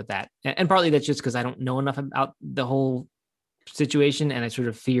happy about that. And partly that's just because I don't know enough about the whole situation, and I sort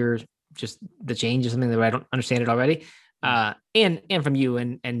of fear just the change or something that I don't understand it already. And from you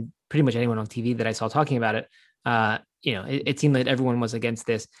and pretty much anyone on TV that I saw talking about it, it seemed like everyone was against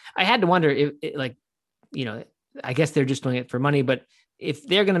this. I had to wonder if I guess they're just doing it for money, but if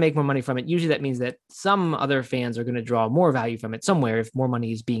they're going to make more money from it, usually that means that some other fans are going to draw more value from it somewhere if more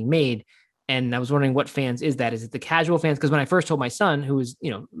money is being made. And I was wondering what fans is that? Is it the casual fans? Because when I first told my son, who was,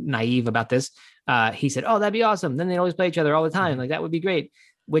 naive about this, he said, "Oh, that'd be awesome. Then they'd always play each other all the time. Like that would be great."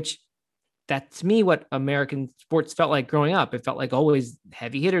 Which that's to me what American sports felt like growing up. It felt like always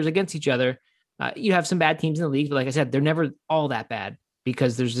heavy hitters against each other. You have some bad teams in the league, but like I said, they're never all that bad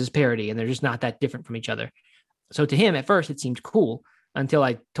because there's this parity and they're just not that different from each other. So to him, at first, it seemed cool until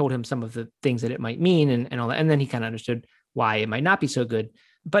I told him some of the things that it might mean and all that. And then he kind of understood why it might not be so good.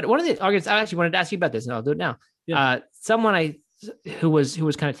 But one of the arguments, I actually wanted to ask you about this, and I'll do it now. Yeah. Someone who was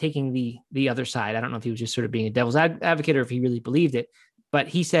kind of taking the other side. I don't know if he was just sort of being a devil's advocate or if he really believed it. But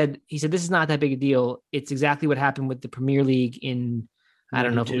he said this is not that big a deal. It's exactly what happened with the Premier League in 92. I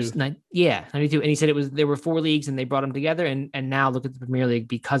don't know if it was 92. And he said there were 4 leagues and they brought them together. And now look at the Premier League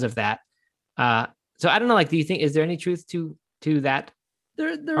because of that. So I don't know. Like, do you think, is there any truth to that?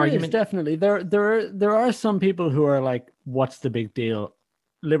 There argument? is definitely there are some people who are like, what's the big deal?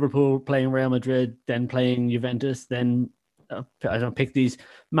 Liverpool playing Real Madrid, then playing Juventus, then I don't pick these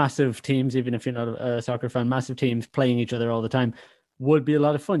massive teams, even if you're not a soccer fan, massive teams playing each other all the time would be a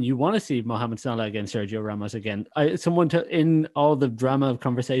lot of fun. You want to see Mohamed Salah against Sergio Ramos again. In all the drama of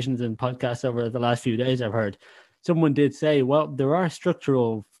conversations and podcasts over the last few days, I've heard someone did say, well, there are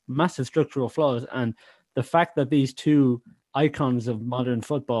massive structural flaws. And the fact that these two icons of modern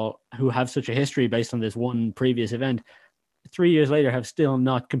football who have such a history based on this one previous event 3 years later have still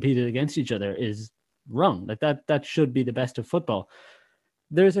not competed against each other is wrong. Like that should be the best of football.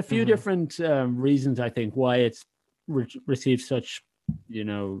 There's a few different reasons, I think, why it's received such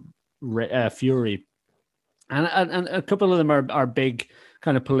fury, and a couple of them are big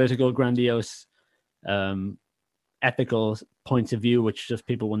kind of political, grandiose, ethical points of view, which just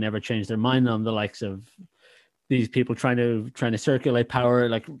people will never change their mind on. The likes of these people trying to circulate power,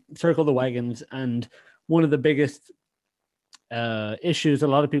 like circle the wagons. And one of the biggest issues a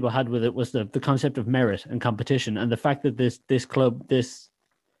lot of people had with it was the concept of merit and competition, and the fact that this club, this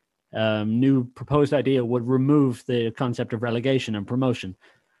new proposed idea would remove the concept of relegation and promotion,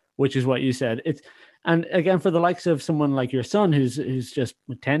 which is what you said. And again, for the likes of someone like your son, who's just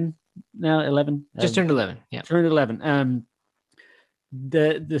 10 now, 11, just turned 11, yeah, turned 11.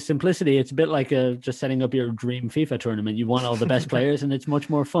 The simplicity, it's a bit like just setting up your dream FIFA tournament. You want all the best players, and it's much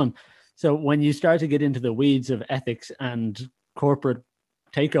more fun. So when you start to get into the weeds of ethics and corporate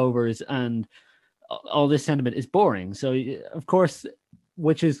takeovers and all this sentiment, is boring. So of course,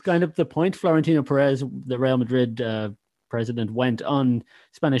 which is kind of the point, Florentino Perez, the Real Madrid president, went on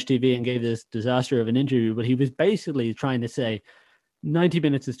Spanish TV and gave this disaster of an interview, but he was basically trying to say 90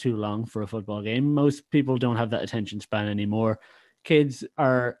 minutes is too long for a football game. Most people don't have that attention span anymore. Kids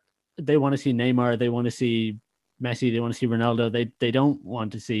they want to see Neymar, they want to see Messi, they want to see Ronaldo. They don't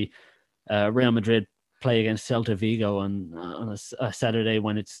want to see Real Madrid play against Celta Vigo on a Saturday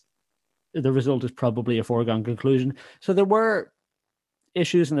when the result is probably a foregone conclusion. So there were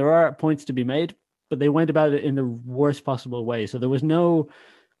issues and there are points to be made, but they went about it in the worst possible way. So there was no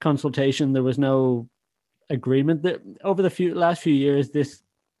consultation, there was no agreement. That over the last few years, this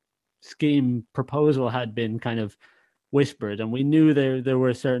scheme proposal had been kind of whispered, and we knew there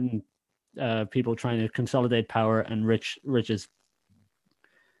were certain people trying to consolidate power and riches,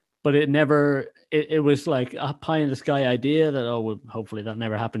 but it was like a pie in the sky idea that hopefully that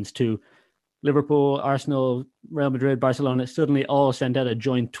never happens to Liverpool, Arsenal, Real Madrid, Barcelona. Suddenly all sent out a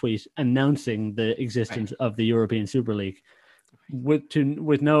joint tweet announcing the existence of the European Super League with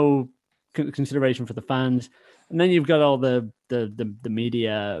no consideration for the fans. And then you've got all the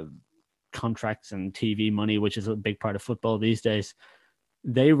media contracts and TV money, which is a big part of football these days.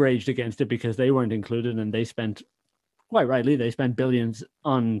 They raged against it because they weren't included, and they spent, quite rightly, billions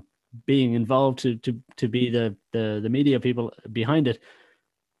on being involved to be the media people behind it,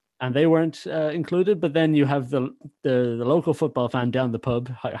 and they weren't included. But then you have the local football fan down the pub,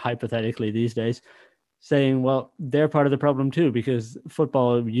 hypothetically these days, saying, well, they're part of the problem too, because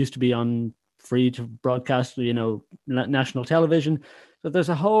football used to be on free to broadcast, national television. So there's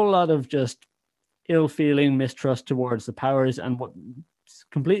a whole lot of just ill feeling, mistrust towards the powers, and what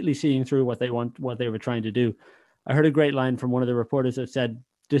completely seeing through what they were trying to do. I heard a great line from one of the reporters that said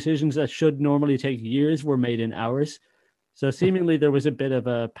decisions that should normally take years were made in hours. So seemingly there was a bit of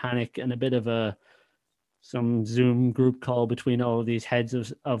a panic and a bit of some Zoom group call between all of these heads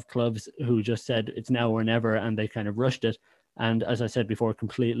of clubs who just said it's now or never, and they kind of rushed it. And as I said before,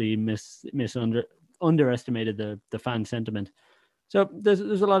 completely underestimated the fan sentiment. So there's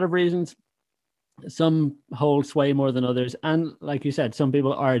a lot of reasons. Some hold sway more than others. And like you said, some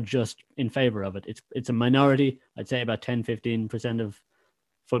people are just in favor of it. It's a minority. I'd say about 10-15% of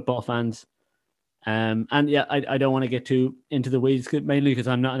football fans. And yeah, I don't want to get too into the weeds, mainly because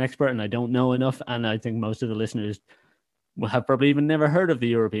I'm not an expert and I don't know enough. And I think most of the listeners will have probably even never heard of the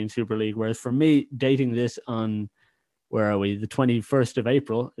European Super League. Whereas for me, dating this on, where are we? The 21st of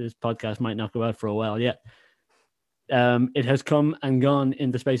April, this podcast might not go out for a while yet. It has come and gone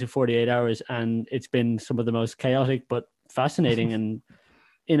in the space of 48 hours, and it's been some of the most chaotic but fascinating and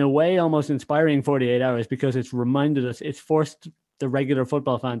in a way almost inspiring 48 hours, because it's reminded us, it's forced the regular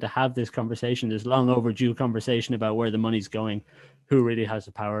football fan to have this conversation, this long overdue conversation about where the money's going, who really has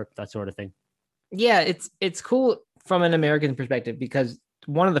the power, that sort of thing. Yeah, it's cool from an American perspective, because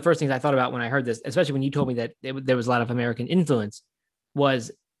one of the first things I thought about when I heard this, especially when you told me that there was a lot of American influence,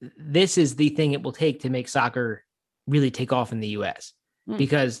 was this is the thing it will take to make soccer really take off in the US.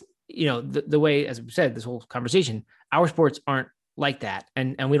 Because, the way, as we said, this whole conversation, our sports aren't like that.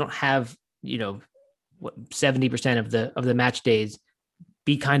 And we don't have, 70% of the match days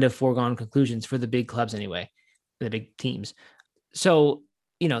be kind of foregone conclusions for the big clubs anyway, the big teams. So,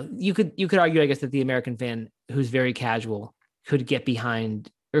 you could argue, I guess, that the American fan who's very casual could get behind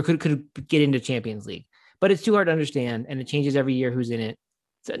or could get into Champions League, but it's too hard to understand, and it changes every year who's in it.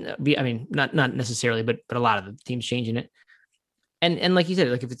 So, I mean, not necessarily, but a lot of the teams changing it. And like you said,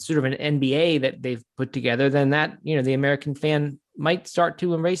 like if it's sort of an NBA that they've put together, then that, the American fan might start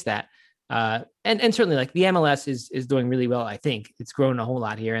to embrace that. And certainly like the MLS is doing really well. I think it's grown a whole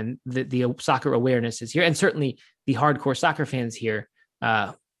lot here, and the soccer awareness is here. And certainly the hardcore soccer fans here,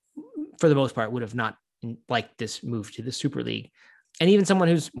 for the most part, would have not liked this move to the Super League. And even someone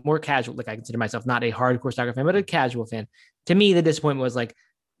who's more casual, like I consider myself not a hardcore soccer fan, but a casual fan. To me, the disappointment was like,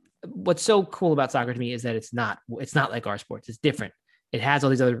 what's so cool about soccer to me is that it's not like our sports. It's different. It has all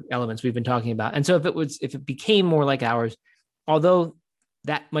these other elements we've been talking about. And so if it became more like ours, although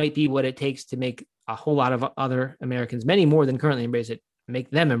that might be what it takes to make a whole lot of other Americans, many more than currently embrace it, make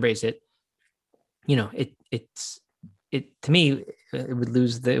them embrace it. To me, it would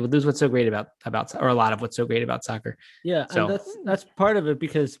lose what's so great about or a lot of what's so great about soccer. Yeah, so and that's part of it,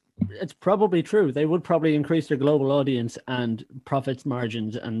 because it's probably true. They would probably increase their global audience and profits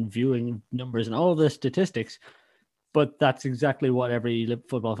margins and viewing numbers and all the statistics. But that's exactly what every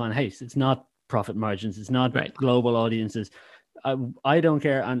football fan hates. It's not profit margins. It's not global audiences. I don't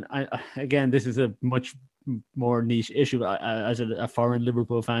care. And again, this is a much more niche issue. As a foreign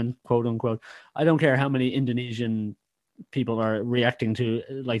Liverpool fan, quote unquote, I don't care how many Indonesian people are reacting to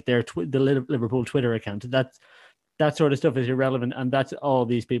like the Liverpool Twitter account. That sort of stuff is irrelevant, and that's all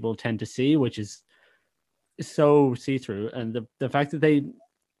these people tend to see, which is so see-through. And the fact that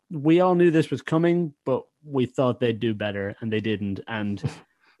we all knew this was coming, but we thought they'd do better, and they didn't. And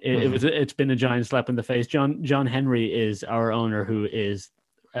it's been a giant slap in the face. John Henry is our owner, who is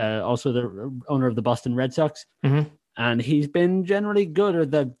also the owner of the Boston Red Sox, and he's been generally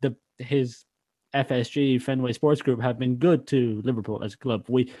good. Or his FSG Fenway Sports Group have been good to Liverpool as a club.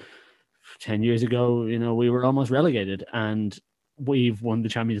 10 years ago, we were almost relegated, and we've won the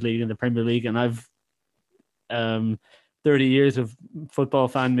Champions League and the Premier League, and I've 30 years of football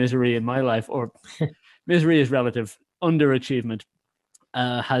fan misery in my life, or misery is relative, underachievement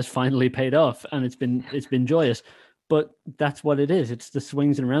has finally paid off, and it's been joyous. But that's what it is. It's the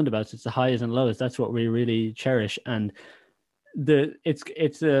swings and roundabouts. It's the highs and lows. That's what we really cherish. And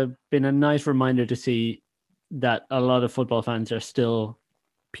it's been a nice reminder to see that a lot of football fans are still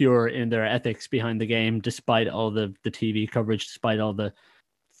pure in their ethics behind the game, despite all the TV coverage, despite all the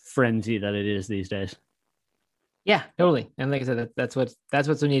frenzy that it is these days. Yeah, totally. And like I said, that's what's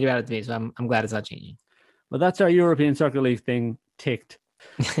so neat about it to me. So I'm glad it's not changing. Well, that's our European Soccer League thing ticked.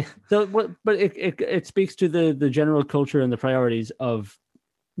 So, but it speaks to the general culture and the priorities of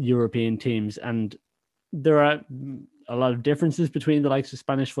European teams, and there are a lot of differences between the likes of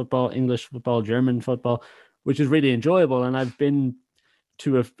Spanish football, English football, German football, which is really enjoyable. And I've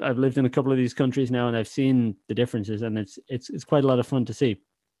lived in a couple of these countries now, and I've seen the differences, and it's quite a lot of fun to see.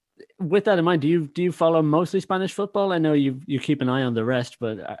 With that in mind, do you follow mostly Spanish football? I know you keep an eye on the rest,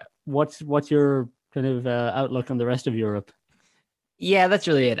 but what's your kind of outlook on the rest of Europe? Yeah, that's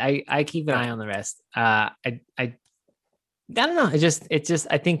really it. I keep an eye on the rest. I don't know. It's just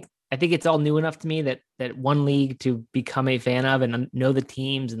I think it's all new enough to me that one league to become a fan of and know the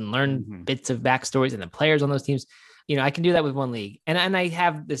teams and learn bits of backstories and the players on those teams. I can do that with one league, and I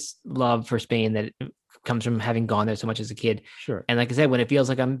have this love for Spain that comes from having gone there so much as a kid. Sure. And like I said, when it feels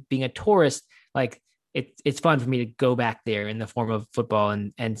like I'm being a tourist, like it's fun for me to go back there in the form of football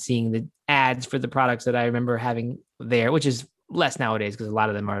and seeing the ads for the products that I remember having there, which is less nowadays because a lot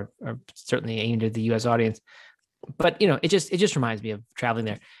of them are certainly aimed at the US audience. But it just reminds me of traveling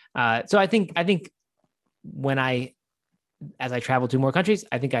there. So I think as I travel to more countries,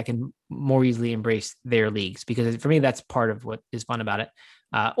 I think I can more easily embrace their leagues, because for me, that's part of what is fun about it.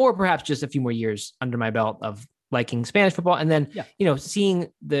 Or perhaps just a few more years under my belt of liking Spanish football. And then, seeing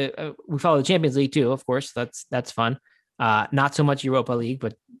we follow the Champions League too, of course, that's fun. Not so much Europa League,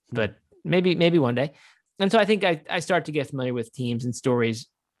 but maybe one day. And so I think I start to get familiar with teams and stories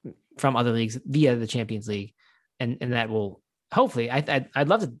from other leagues via the Champions League. And that will hopefully, I'd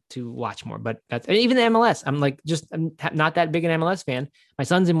love to watch more, but that's even the MLS. I'm not that big an MLS fan. My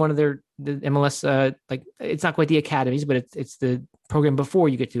son's in one of the MLS, it's not quite the academies, but it's the program before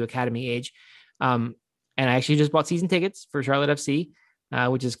you get to academy age. And I actually just bought season tickets for Charlotte FC,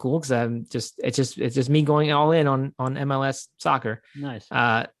 which is cool because it's just me going all in on MLS soccer. Nice.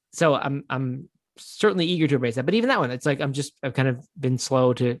 So I'm certainly eager to embrace that, but even that one, it's like I've kind of been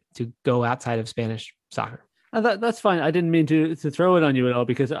slow to go outside of Spanish soccer. That's fine. I didn't mean to throw it on you at all,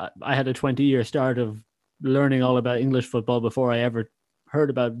 because I had a 20-year start of learning all about English football before I ever heard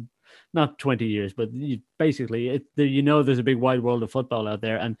about, not 20 years, but basically, there's a big wide world of football out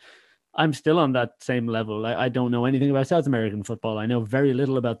there. And I'm still on that same level. I don't know anything about South American football. I know very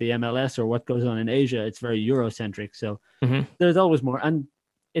little about the MLS or what goes on in Asia. It's very Eurocentric. So there's always more. And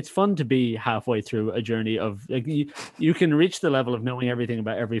it's fun to be halfway through a journey of like you can reach the level of knowing everything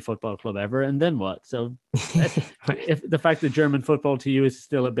about every football club ever. And then what? So if the fact that German football to you is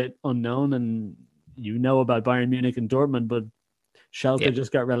still a bit unknown and you know about Bayern Munich and Dortmund, but Schalke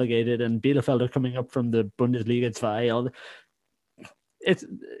just got relegated and Bielefeld are coming up from the Bundesliga 2. It's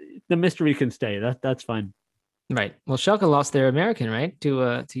the mystery can stay. That's fine. Right. Well, Schalke lost their American, right,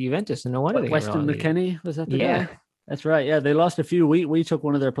 to Juventus, and no wonder they got Weston relegated. McKennie, was that the guy? That's right. Yeah, they lost a few. We took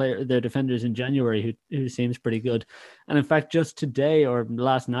one of their defenders in January who seems pretty good. And in fact, just today or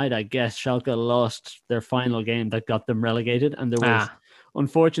last night, I guess, Schalke lost their final game that got them relegated. And there was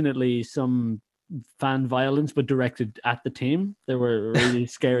unfortunately some fan violence, but directed at the team. There were really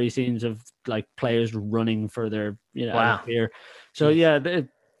scary scenes of like players running for their out of fear. So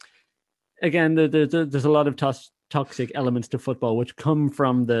again, there's a lot of toxic elements to football which come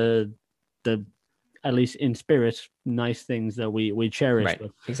from the at least in spirit nice things that we cherish. Right,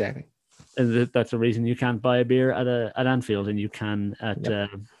 exactly. And that's the reason you can't buy a beer at Anfield and you can at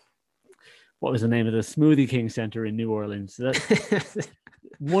what was the name of the Smoothie King Center in New Orleans. That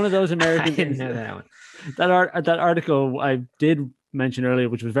one of those American I didn't know that one. That article I did mention earlier,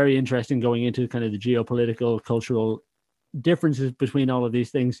 which was very interesting, going into kind of the geopolitical, cultural differences between all of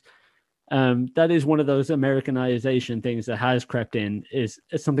these things. That is one of those Americanization things that has crept in. Is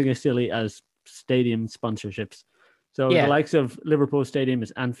something as silly as stadium sponsorships. So the likes of Liverpool Stadium is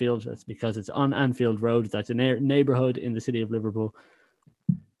Anfield. That's because it's on Anfield Road. That's a neighborhood in the city of Liverpool.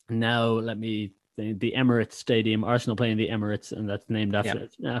 Now the Emirates Stadium, Arsenal playing the Emirates, and that's named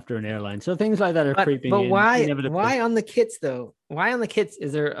after an airline. So things like that are creeping in. But why on the kits though? Why on the kits?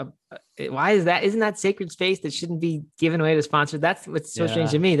 Is there why is that? Isn't that sacred space that shouldn't be given away to sponsors? That's what's so strange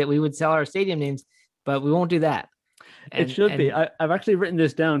to me, that we would sell our stadium names, but we won't do that. It should be. I've actually written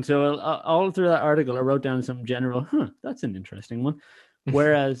this down. So all through that article, I wrote down some general, that's an interesting one.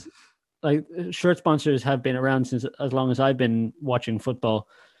 Whereas like shirt sponsors have been around since as long as I've been watching football.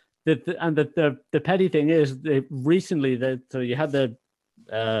 The petty thing is so you had the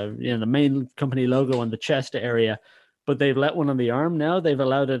the main company logo on the chest area, but they've let one on the arm now. They've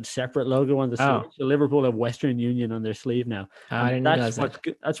allowed a separate logo on the sleeve. So Liverpool have Western Union on their sleeve now. I didn't realize that.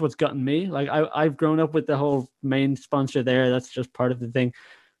 That's what's gotten me. Like I've grown up with the whole main sponsor there. That's just part of the thing.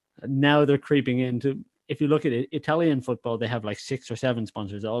 Now they're creeping into. If you look at it, Italian football, they have like 6 or 7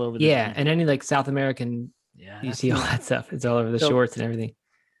 sponsors all over. And any like South American, you see all that stuff. It's all over the shorts and everything.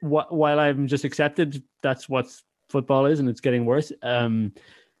 While I'm just accepted, that's what football is, and it's getting worse. I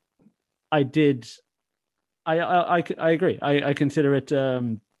agree. I consider it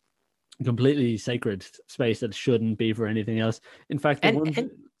completely sacred space that shouldn't be for anything else. In fact,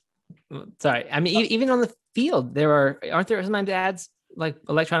 sorry, I mean, even on the field, aren't there sometimes ads like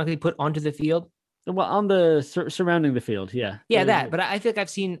electronically put onto the field? Well, on the surrounding the field, But I feel like I've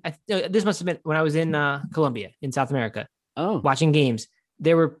seen. This must have been when I was in Colombia, in South America, watching games.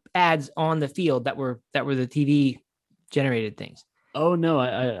 There were ads on the field that were the TV generated things. Oh no,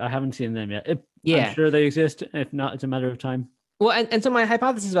 I haven't seen them yet. I'm sure they exist. If not, it's a matter of time. Well, and so my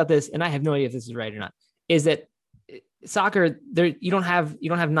hypothesis about this, and I have no idea if this is right or not, is that soccer you don't have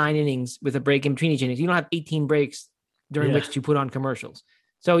 9 innings with a break in between each innings. You don't have 18 breaks during which to put on commercials.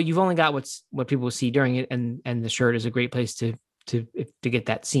 So you've only got what people see during it, and the shirt is a great place to get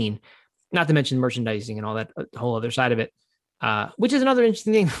that scene. Not to mention merchandising and all that whole other side of it. Which is another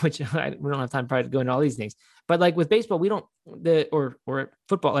interesting thing, which we don't have time probably to go into all these things. But like with baseball, we don't or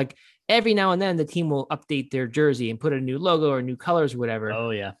football, like every now and then the team will update their jersey and put a new logo or new colors or whatever.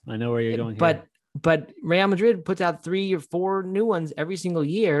 Oh yeah, I know where you're going. But Real Madrid puts out 3 or 4 new ones every single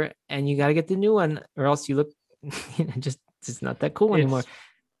year, and you got to get the new one, or else you look it's not that cool anymore.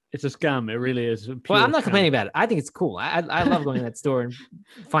 It's a scam. It really is. Well, I'm not complaining about it. I think it's cool. I love going to that store and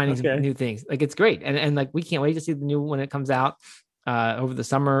finding some new things. Like it's great. And like, we can't wait to see the new when it comes out over the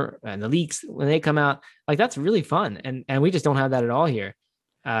summer, and the leaks when they come out. Like that's really fun. And we just don't have that at all here.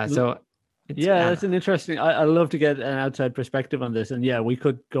 That's an interesting, I love to get an outside perspective on this. And we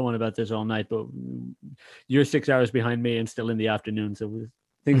could go on about this all night, but you're 6 hours behind me and still in the afternoon. So we have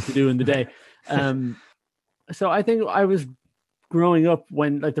things to do in the day. So I think I was growing up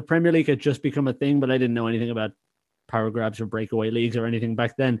when like the Premier League had just become a thing, but I didn't know anything about power grabs or breakaway leagues or anything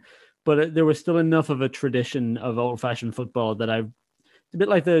back then. But there was still enough of a tradition of old-fashioned football that it's a bit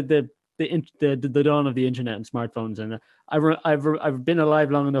like the the dawn of the internet and smartphones, and I've been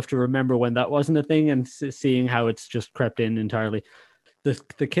alive long enough to remember when that wasn't a thing, and seeing how it's just crept in entirely.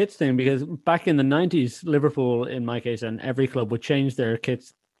 The kits thing, because back in the 90s, Liverpool, in my case, and every club would change their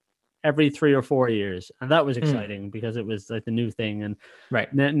kits every 3 or 4 years, and that was exciting because it was like the new thing. And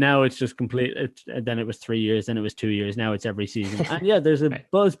right now it's just complete. Then it was 3 years, then it was 2 years. Now it's every season, and yeah, there's a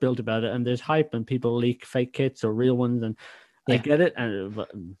buzz built about it, and there's hype, and people leak fake kits or real ones, and I get it,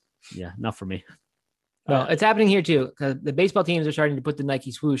 but yeah, not for me. Well, it's happening here too, because the baseball teams are starting to put the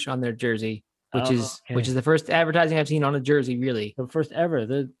Nike swoosh on their jersey, which is the first advertising I've seen on a jersey, really. The first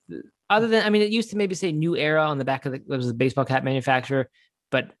ever. Other than, I mean, it used to maybe say New Era on the back of it was the baseball cap manufacturer,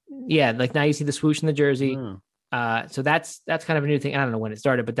 but yeah, like now you see the swoosh in the jersey. So that's kind of a new thing. I don't know when it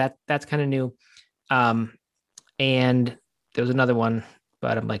started, but that's kind of new. And there was another one,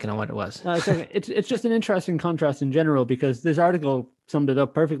 but I'm blanking on what it was. No, it's just an interesting contrast in general, because this article summed it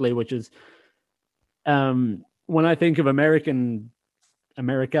up perfectly, which is when I think of America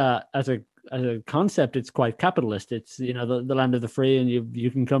as a concept, it's quite capitalist. It's, the land of the free, and you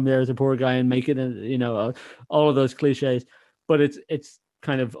can come there as a poor guy and make it, all of those cliches, but it's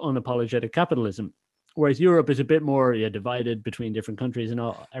kind of unapologetic capitalism. Whereas Europe is a bit more divided between different countries and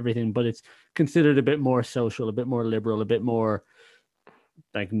everything, but it's considered a bit more social, a bit more liberal, a bit more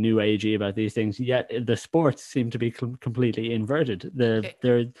like new agey about these things. Yet the sports seem to be completely inverted.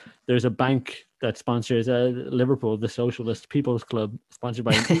 There's a bank that sponsors Liverpool, the Socialist People's Club, sponsored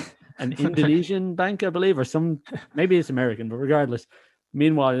by an Indonesian bank, I believe, or maybe it's American, but regardless.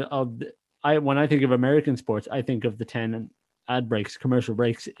 Meanwhile, when I think of American sports, I think of the 10 ad breaks, commercial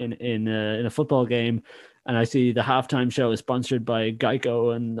breaks in a football game, and I see the halftime show is sponsored by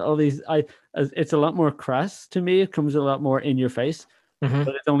Geico and all these. It's a lot more crass to me. It comes a lot more in your face, but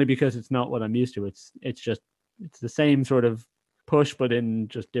it's only because it's not what I'm used to. It's the same sort of push, but in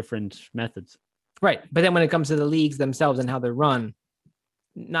just different methods. Right, but then when it comes to the leagues themselves and how they're run,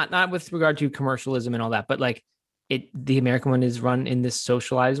 not with regard to commercialism and all that, but like the American one is run in this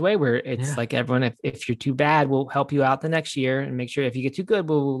socialized way where it's like everyone, if you're too bad, we'll help you out the next year and make sure if you get too good,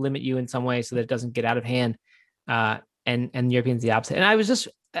 we'll limit you in some way so that it doesn't get out of hand. And Europeans the opposite. And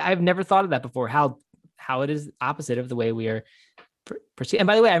I've never thought of that before, how it is opposite of the way we are perceived. And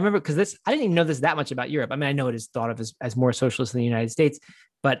by the way, I remember, because I didn't even know this that much about Europe. I mean, I know it is thought of as more socialist than the United States,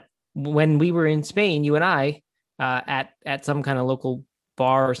 but when we were in Spain, you and I, at some kind of local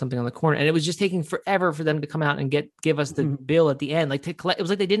bar or something on the corner, and it was just taking forever for them to come out and give us the bill at the end, like to collect. It was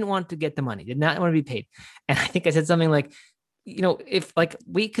like they didn't want to get the money, did not want to be paid. And I think I said something like, if like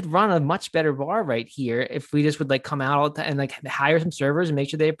we could run a much better bar right here if we just would like come out all the time and like hire some servers and make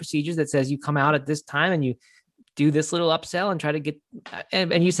sure they have procedures that says you come out at this time and you do this little upsell and try to get.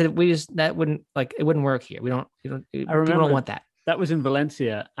 And you said it wouldn't work here. We don't want that. That was in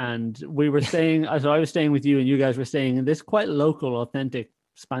Valencia, and we were staying, as I was staying with you, and you guys were staying in this quite local, authentic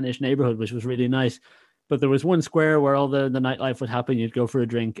Spanish neighborhood, which was really nice. But there was one square where all the nightlife would happen. You'd go for a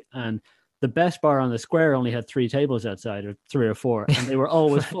drink, and the best bar on the square only had 3 tables outside, or 3 or 4, and they were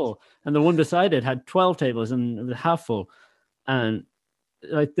always full. And the one beside it had 12 tables and it was half full. And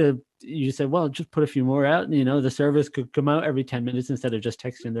like you said, well, just put a few more out, and the service could come out every 10 minutes instead of just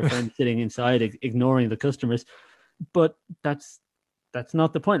texting their friends sitting inside, ignoring the customers. But that's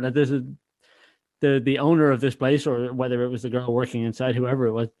not the point. Like there's the owner of this place, or whether it was the girl working inside, whoever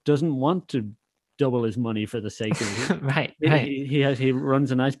it was, doesn't want to double his money for the sake of it. right. He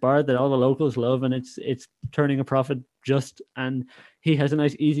runs a nice bar that all the locals love, and it's turning a profit and he has a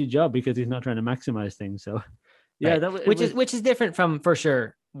nice easy job because he's not trying to maximize things. So yeah, right. Which is different from, for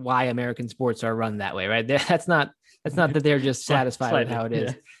sure, why American sports are run that way, right? That's not that they're just satisfied with how it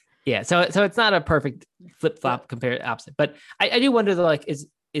is. Yeah, so it's not a perfect flip-flop compared opposite, but I do wonder though, like, is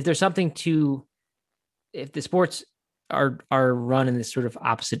there something to, if the sports are run in this sort of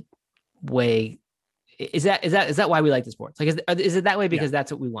opposite way, is that why we like the sports? Like, is it that way because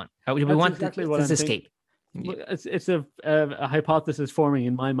that's what we want? We want exactly this escape. It's a hypothesis forming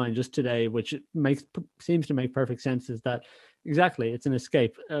in my mind just today, which seems to make perfect sense. Is that exactly? It's an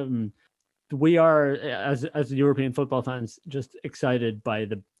escape. We are, as European football fans, just excited by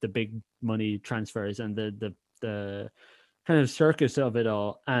the big money transfers and the kind of circus of it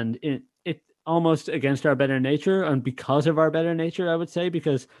all, and it almost against our better nature, and because of our better nature, I would say,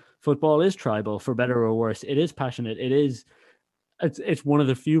 because football is tribal, for better or worse. It is passionate. It's one of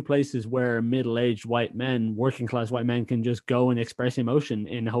the few places where middle-aged white men, working class white men, can just go and express emotion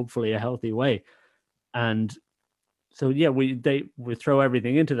in hopefully a healthy way, and so yeah, we throw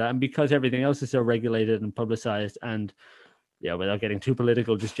everything into that, and because everything else is so regulated and publicized, and without getting too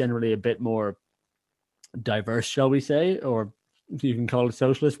political, just generally a bit more diverse, shall we say, or you can call it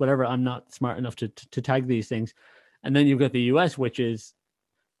socialist, whatever. I'm not smart enough to tag these things. And then you've got the US, which is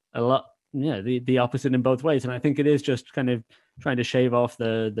a lot, the opposite in both ways. And I think it is just kind of trying to shave off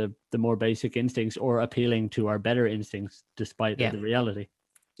the more basic instincts or appealing to our better instincts despite the reality.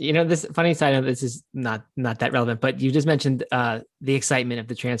 This funny side of this is not that relevant, but you just mentioned the excitement of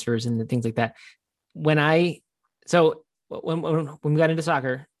the transfers and the things like that. When we got into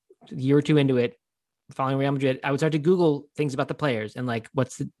soccer, a year or two into it, following Real Madrid, I would start to Google things about the players and like,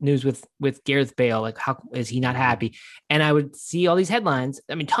 what's the news with Gareth Bale? Like, how is he not happy? And I would see all these headlines.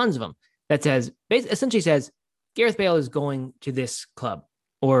 I mean, tons of them that essentially says Gareth Bale is going to this club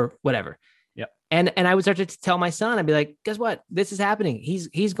or whatever. And I would start to tell my son, I'd be like, guess what? This is happening.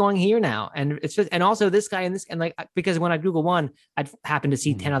 He's going here now. And it's just, and also this guy and this, and like, because when I Google one, I'd happen to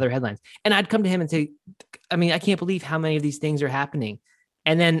see 10 other headlines and I'd come to him and say, I mean, I can't believe how many of these things are happening.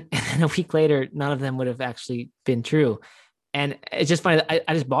 And then a week later, none of them would have actually been true. And it's just funny.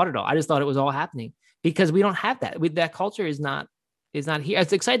 I just bought it all. I just thought it was all happening because we don't have that. That culture is not here.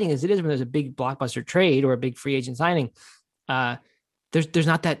 As exciting as it is when there's a big blockbuster trade or a big free agent signing, there's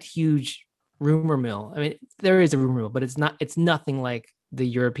not that huge rumor mill. I mean, there is a rumor mill, but it's nothing like the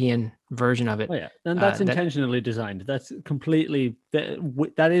European version of it. Oh, yeah. And that's intentionally designed. That's completely,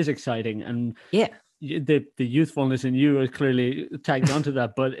 that is exciting. And the youthfulness in you is clearly tagged onto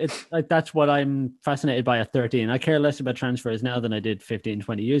that, but it's like, that's what I'm fascinated by at 13. I care less about transfers now than I did 15,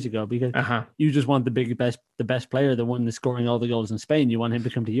 20 years ago, because you just want the best player, the one that's scoring all the goals in Spain. You want him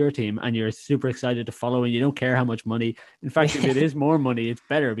to come to your team and you're super excited to follow, and you don't care how much money. In fact, if it is more money, it's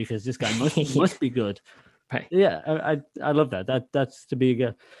better because this guy must be good. Right. Yeah. I love that. That's to be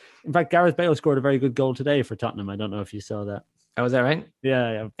good. In fact, Gareth Bale scored a very good goal today for Tottenham. I don't know if you saw that. Oh, is that right?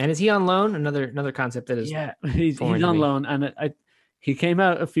 Yeah. And is he on loan? Another concept that is he's on loan, and he came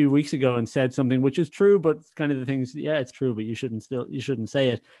out a few weeks ago and said something which is true, but kind of the things. Yeah, it's true, but you shouldn't say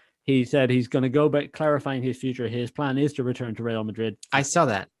it. He said he's going to go back, clarifying his future. His plan is to return to Real Madrid. I saw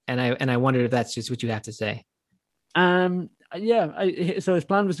that, and I wondered if that's just what you have to say. So his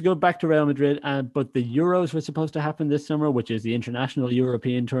plan was to go back to Real Madrid, but the Euros were supposed to happen this summer, which is the international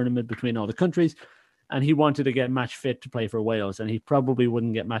European tournament between all the countries. And he wanted to get match fit to play for Wales, and he probably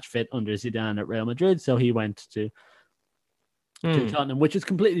wouldn't get match fit under Zidane at Real Madrid. So he went to Tottenham, which is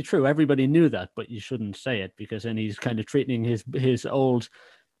completely true. Everybody knew that, but you shouldn't say it because then he's kind of treating his old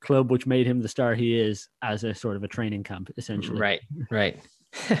club, which made him the star he is, as a sort of a training camp, essentially. Right.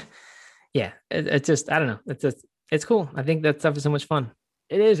 Yeah. It's just, I don't know. It's cool. I think that stuff is so much fun.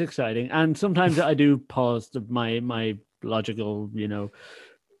 It is exciting. And sometimes I do pause my logical,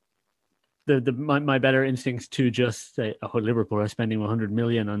 my better instincts to just say, oh, Liverpool are spending 100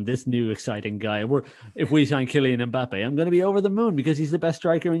 million on this new exciting guy. If we sign Kylian Mbappe, I'm going to be over the moon because he's the best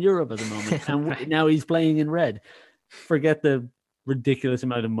striker in Europe at the moment. And now he's playing in red. Forget the ridiculous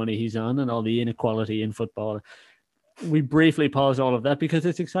amount of money he's on and all the inequality in football. We briefly pause all of that because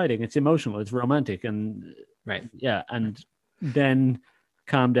it's exciting. It's emotional. It's romantic. And yeah. And then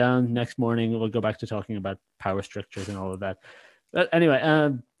calm down. Next morning, we'll go back to talking about power structures and all of that. But anyway,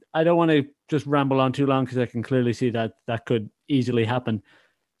 I don't want to just ramble on too long because I can clearly see that could easily happen.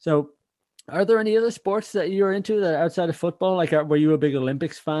 So are there any other sports that you're into that are outside of football? Like, were you a big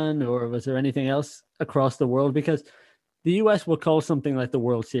Olympics fan, or was there anything else across the world? Because the US will call something like the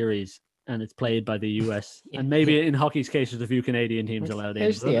World Series, and it's played by the US. And maybe in hockey's case, there's a few Canadian teams allowed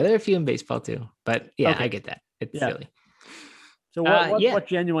in. There are a few in baseball too. But I get that. It's silly. So what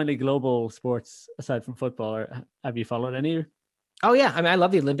genuinely global sports, aside from football, have you followed any? Oh yeah, I mean, I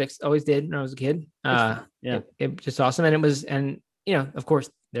love the Olympics. Always did when I was a kid. It just awesome, and of course,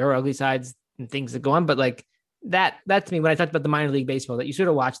 there are ugly sides and things that go on, but like that to me, when I talked about the minor league baseball, that you sort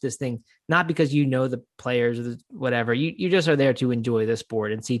of watch this thing not because you know the players or whatever, you just are there to enjoy the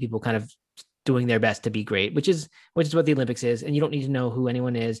sport and see people kind of doing their best to be great, which is what the Olympics is, and you don't need to know who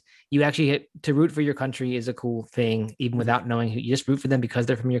anyone is. You actually to root for your country is a cool thing, even without knowing who. You just root for them because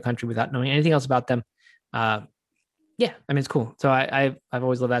they're from your country without knowing anything else about them. Yeah, I mean, it's cool. So I've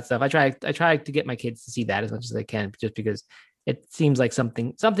always loved that stuff. I try to get my kids to see that as much as I can, just because it seems like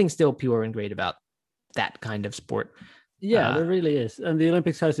something still pure and great about that kind of sport. Yeah, there really is. And the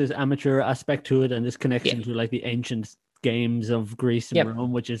Olympics has this amateur aspect to it and this connection to like the ancient games of Greece and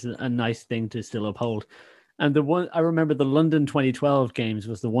Rome, which is a nice thing to still uphold. And the one I remember, the London 2012 games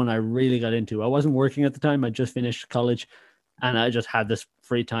was the one I really got into. I wasn't working at the time. I just finished college and I just had this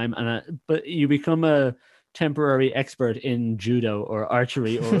free time. But you become a temporary expert in judo or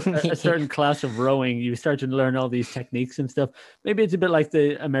archery or a certain class of rowing. You start to learn all these techniques and stuff. Maybe it's a bit like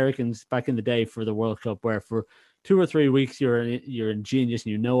the Americans back in the day for the World Cup, where for 2 or 3 weeks you're in genius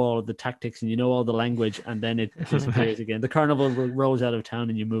and you know all of the tactics and you know all the language, and then it disappears again. The carnival rolls out of town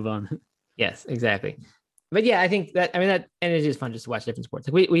and you move on. Yes, exactly. But yeah, I think that and it is fun just to watch different sports.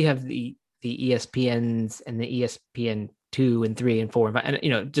 Like we have the ESPNs and the ESPN 2 and 3 and 4 and 5,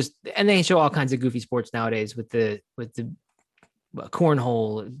 and and they show all kinds of goofy sports nowadays with the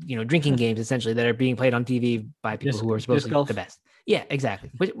cornhole, drinking games essentially that are being played on TV by people who are supposed to be the best. Yeah,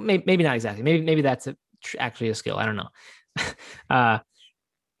 exactly. But maybe not exactly. Maybe that's actually a skill. I don't know. Not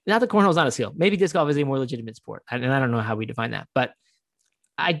that cornhole is not a skill. Maybe disc golf is a more legitimate sport, and I don't know how we define that. But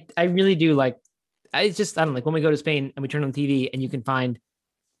I really do like. It's just I don't like when we go to Spain and we turn on TV and you can find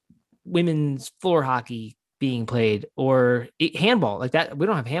women's floor hockey being played or handball like that. We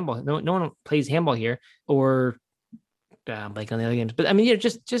don't have handball. No one plays handball here, or like on the other games. But I mean,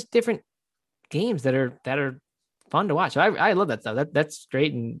 just different games that are fun to watch. So I love that stuff. That's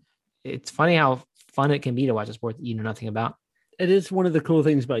great, and it's funny how fun it can be to watch a sport that you know nothing about. It is one of the cool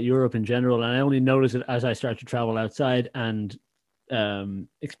things about Europe in general, and I only notice it as I start to travel outside and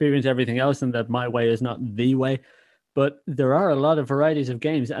experience everything else, and that my way is not the way. But there are a lot of varieties of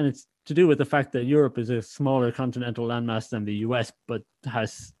games, and it's to do with the fact that Europe is a smaller continental landmass than the US, but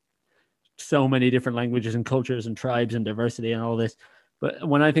has so many different languages and cultures and tribes and diversity and all this. But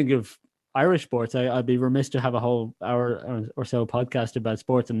when I think of Irish sports, I'd be remiss to have a whole hour or so podcast about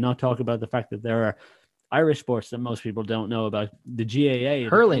sports and not talk about the fact that there are Irish sports that most people don't know about. The GAA,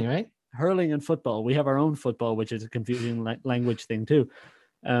 hurling, right? Hurling and football. We have our own football, which is a confusing language thing too.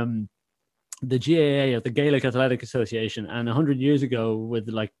 The GAA, or the Gaelic Athletic Association, and 100 years ago, with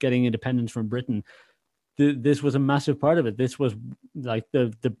like getting independence from Britain, this was a massive part of it. This was like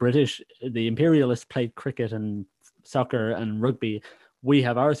the British, the imperialists played cricket and soccer and rugby. We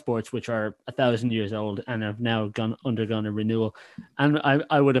have our sports, which are 1,000 years old and have now undergone a renewal. And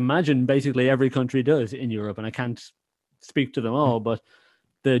I would imagine basically every country does in Europe, and I can't speak to them all, but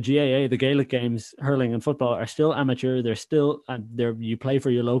the GAA, the Gaelic games, hurling and football are still amateur. They're still, you play for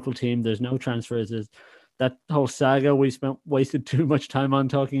your local team. There's no transfers. That whole saga we wasted too much time on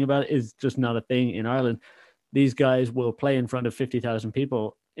talking about is just not a thing in Ireland. These guys will play in front of 50,000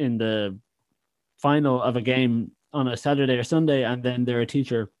 people in the final of a game on a Saturday or Sunday, and then they're a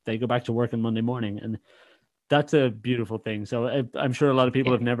teacher. They go back to work on Monday morning, and that's a beautiful thing. So I'm sure a lot of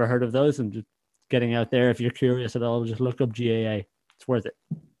people have never heard of those, and just getting out there, if you're curious at all, just look up GAA. It's worth it.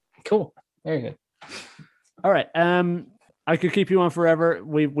 Cool. Very good. All right. I could keep you on forever.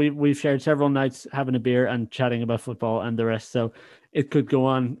 We've shared several nights having a beer and chatting about football and the rest, so it could go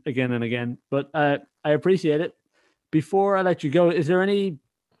on again and again. But I appreciate it. Before I let you go, is there any?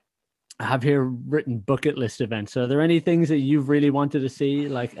 I have here written bucket list events. So are there any things that you've really wanted to see,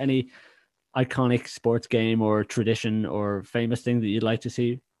 like any iconic sports game or tradition or famous thing that you'd like to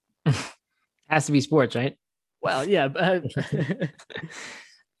see? Has to be sports, right? Well, yeah.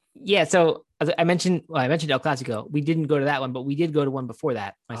 Yeah. So as I mentioned El Clasico. We didn't go to that one, but we did go to one before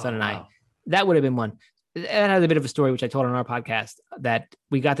that. My son and I. That would have been one. And I had a bit of a story, which I told on our podcast, that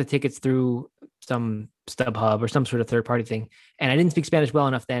we got the tickets through some StubHub or some sort of third-party thing, and I didn't speak Spanish well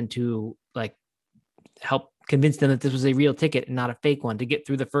enough then to like help convince them that this was a real ticket and not a fake one, to get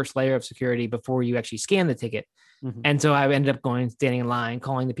through the first layer of security before you actually scan the ticket. Mm-hmm. And so I ended up standing in line,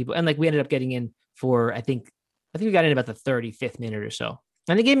 calling the people, and like we ended up getting in for I think we got in about the 35th minute or so,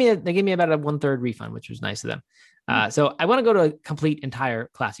 and they gave me about a 1/3 refund, which was nice of them. So I want to go to a complete entire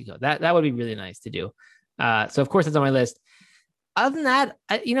Clasico. That would be really nice to do. So of course it's on my list. Other than that,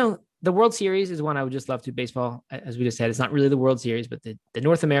 the World Series is one I would just love to. Baseball, as we just said, it's not really the World Series, but the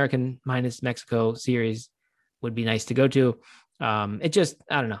North American minus Mexico series would be nice to go to. It just,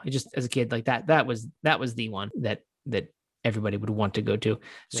 I don't know. It just, as a kid, like that was the one that everybody would want to go to. Yeah.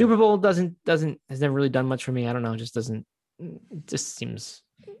 Super Bowl has never really done much for me. I don't know. It just seems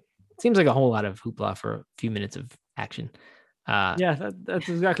like a whole lot of hoopla for a few minutes of action. Yeah, that's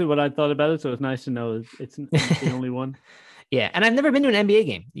exactly what I thought about it. So it's nice to know it's the only one. Yeah, and I've never been to an NBA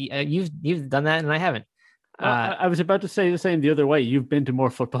game. You've done that, and I haven't. I was about to say the same the other way. You've been to more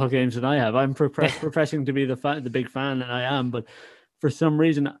football games than I have. I'm professing to be the big fan, and I am. But for some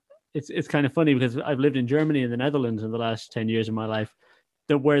reason, it's kind of funny because I've lived in Germany and the Netherlands in the last 10 years of my life,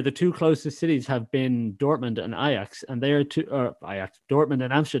 where the two closest cities have been Dortmund and Ajax, and they are Dortmund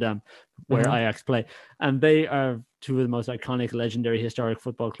and Amsterdam, where Ajax play, and they are two of the most iconic, legendary, historic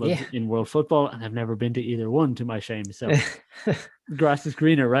football clubs in world football, and I've never been to either one, to my shame. So grass is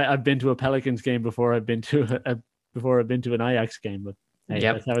greener, right? I've been to a Pelicans game before I've been to an Ajax game, but hey,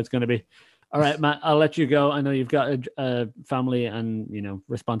 that's how it's going to be. All right, Matt, I'll let you go. I know you've got a family and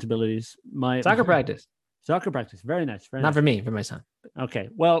responsibilities. Soccer practice. Very nice. Not for me, for my son. Okay.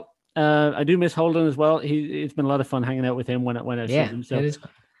 Well, I do miss Holden as well. It's been a lot of fun hanging out with him when I've seen him. So it is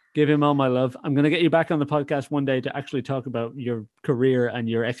fun. Give him all my love. I'm going to get you back on the podcast one day to actually talk about your career and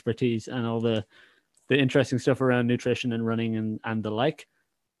your expertise and all the interesting stuff around nutrition and running and the like.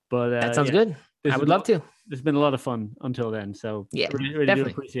 But that sounds good. I would love to. It's been a lot of fun until then. So really do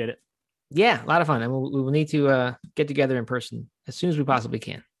appreciate it. Yeah, a lot of fun. And we will need to get together in person as soon as we possibly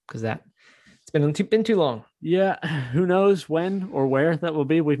can, because it's been too long. Yeah, who knows when or where that will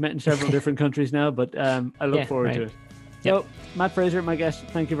be. We've met in several different countries now, but I look forward to it. So, Matt Fraser, my guest,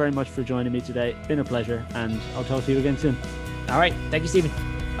 thank you very much for joining me today. Been a pleasure, and I'll talk to you again soon. All right. Thank you, Stephen.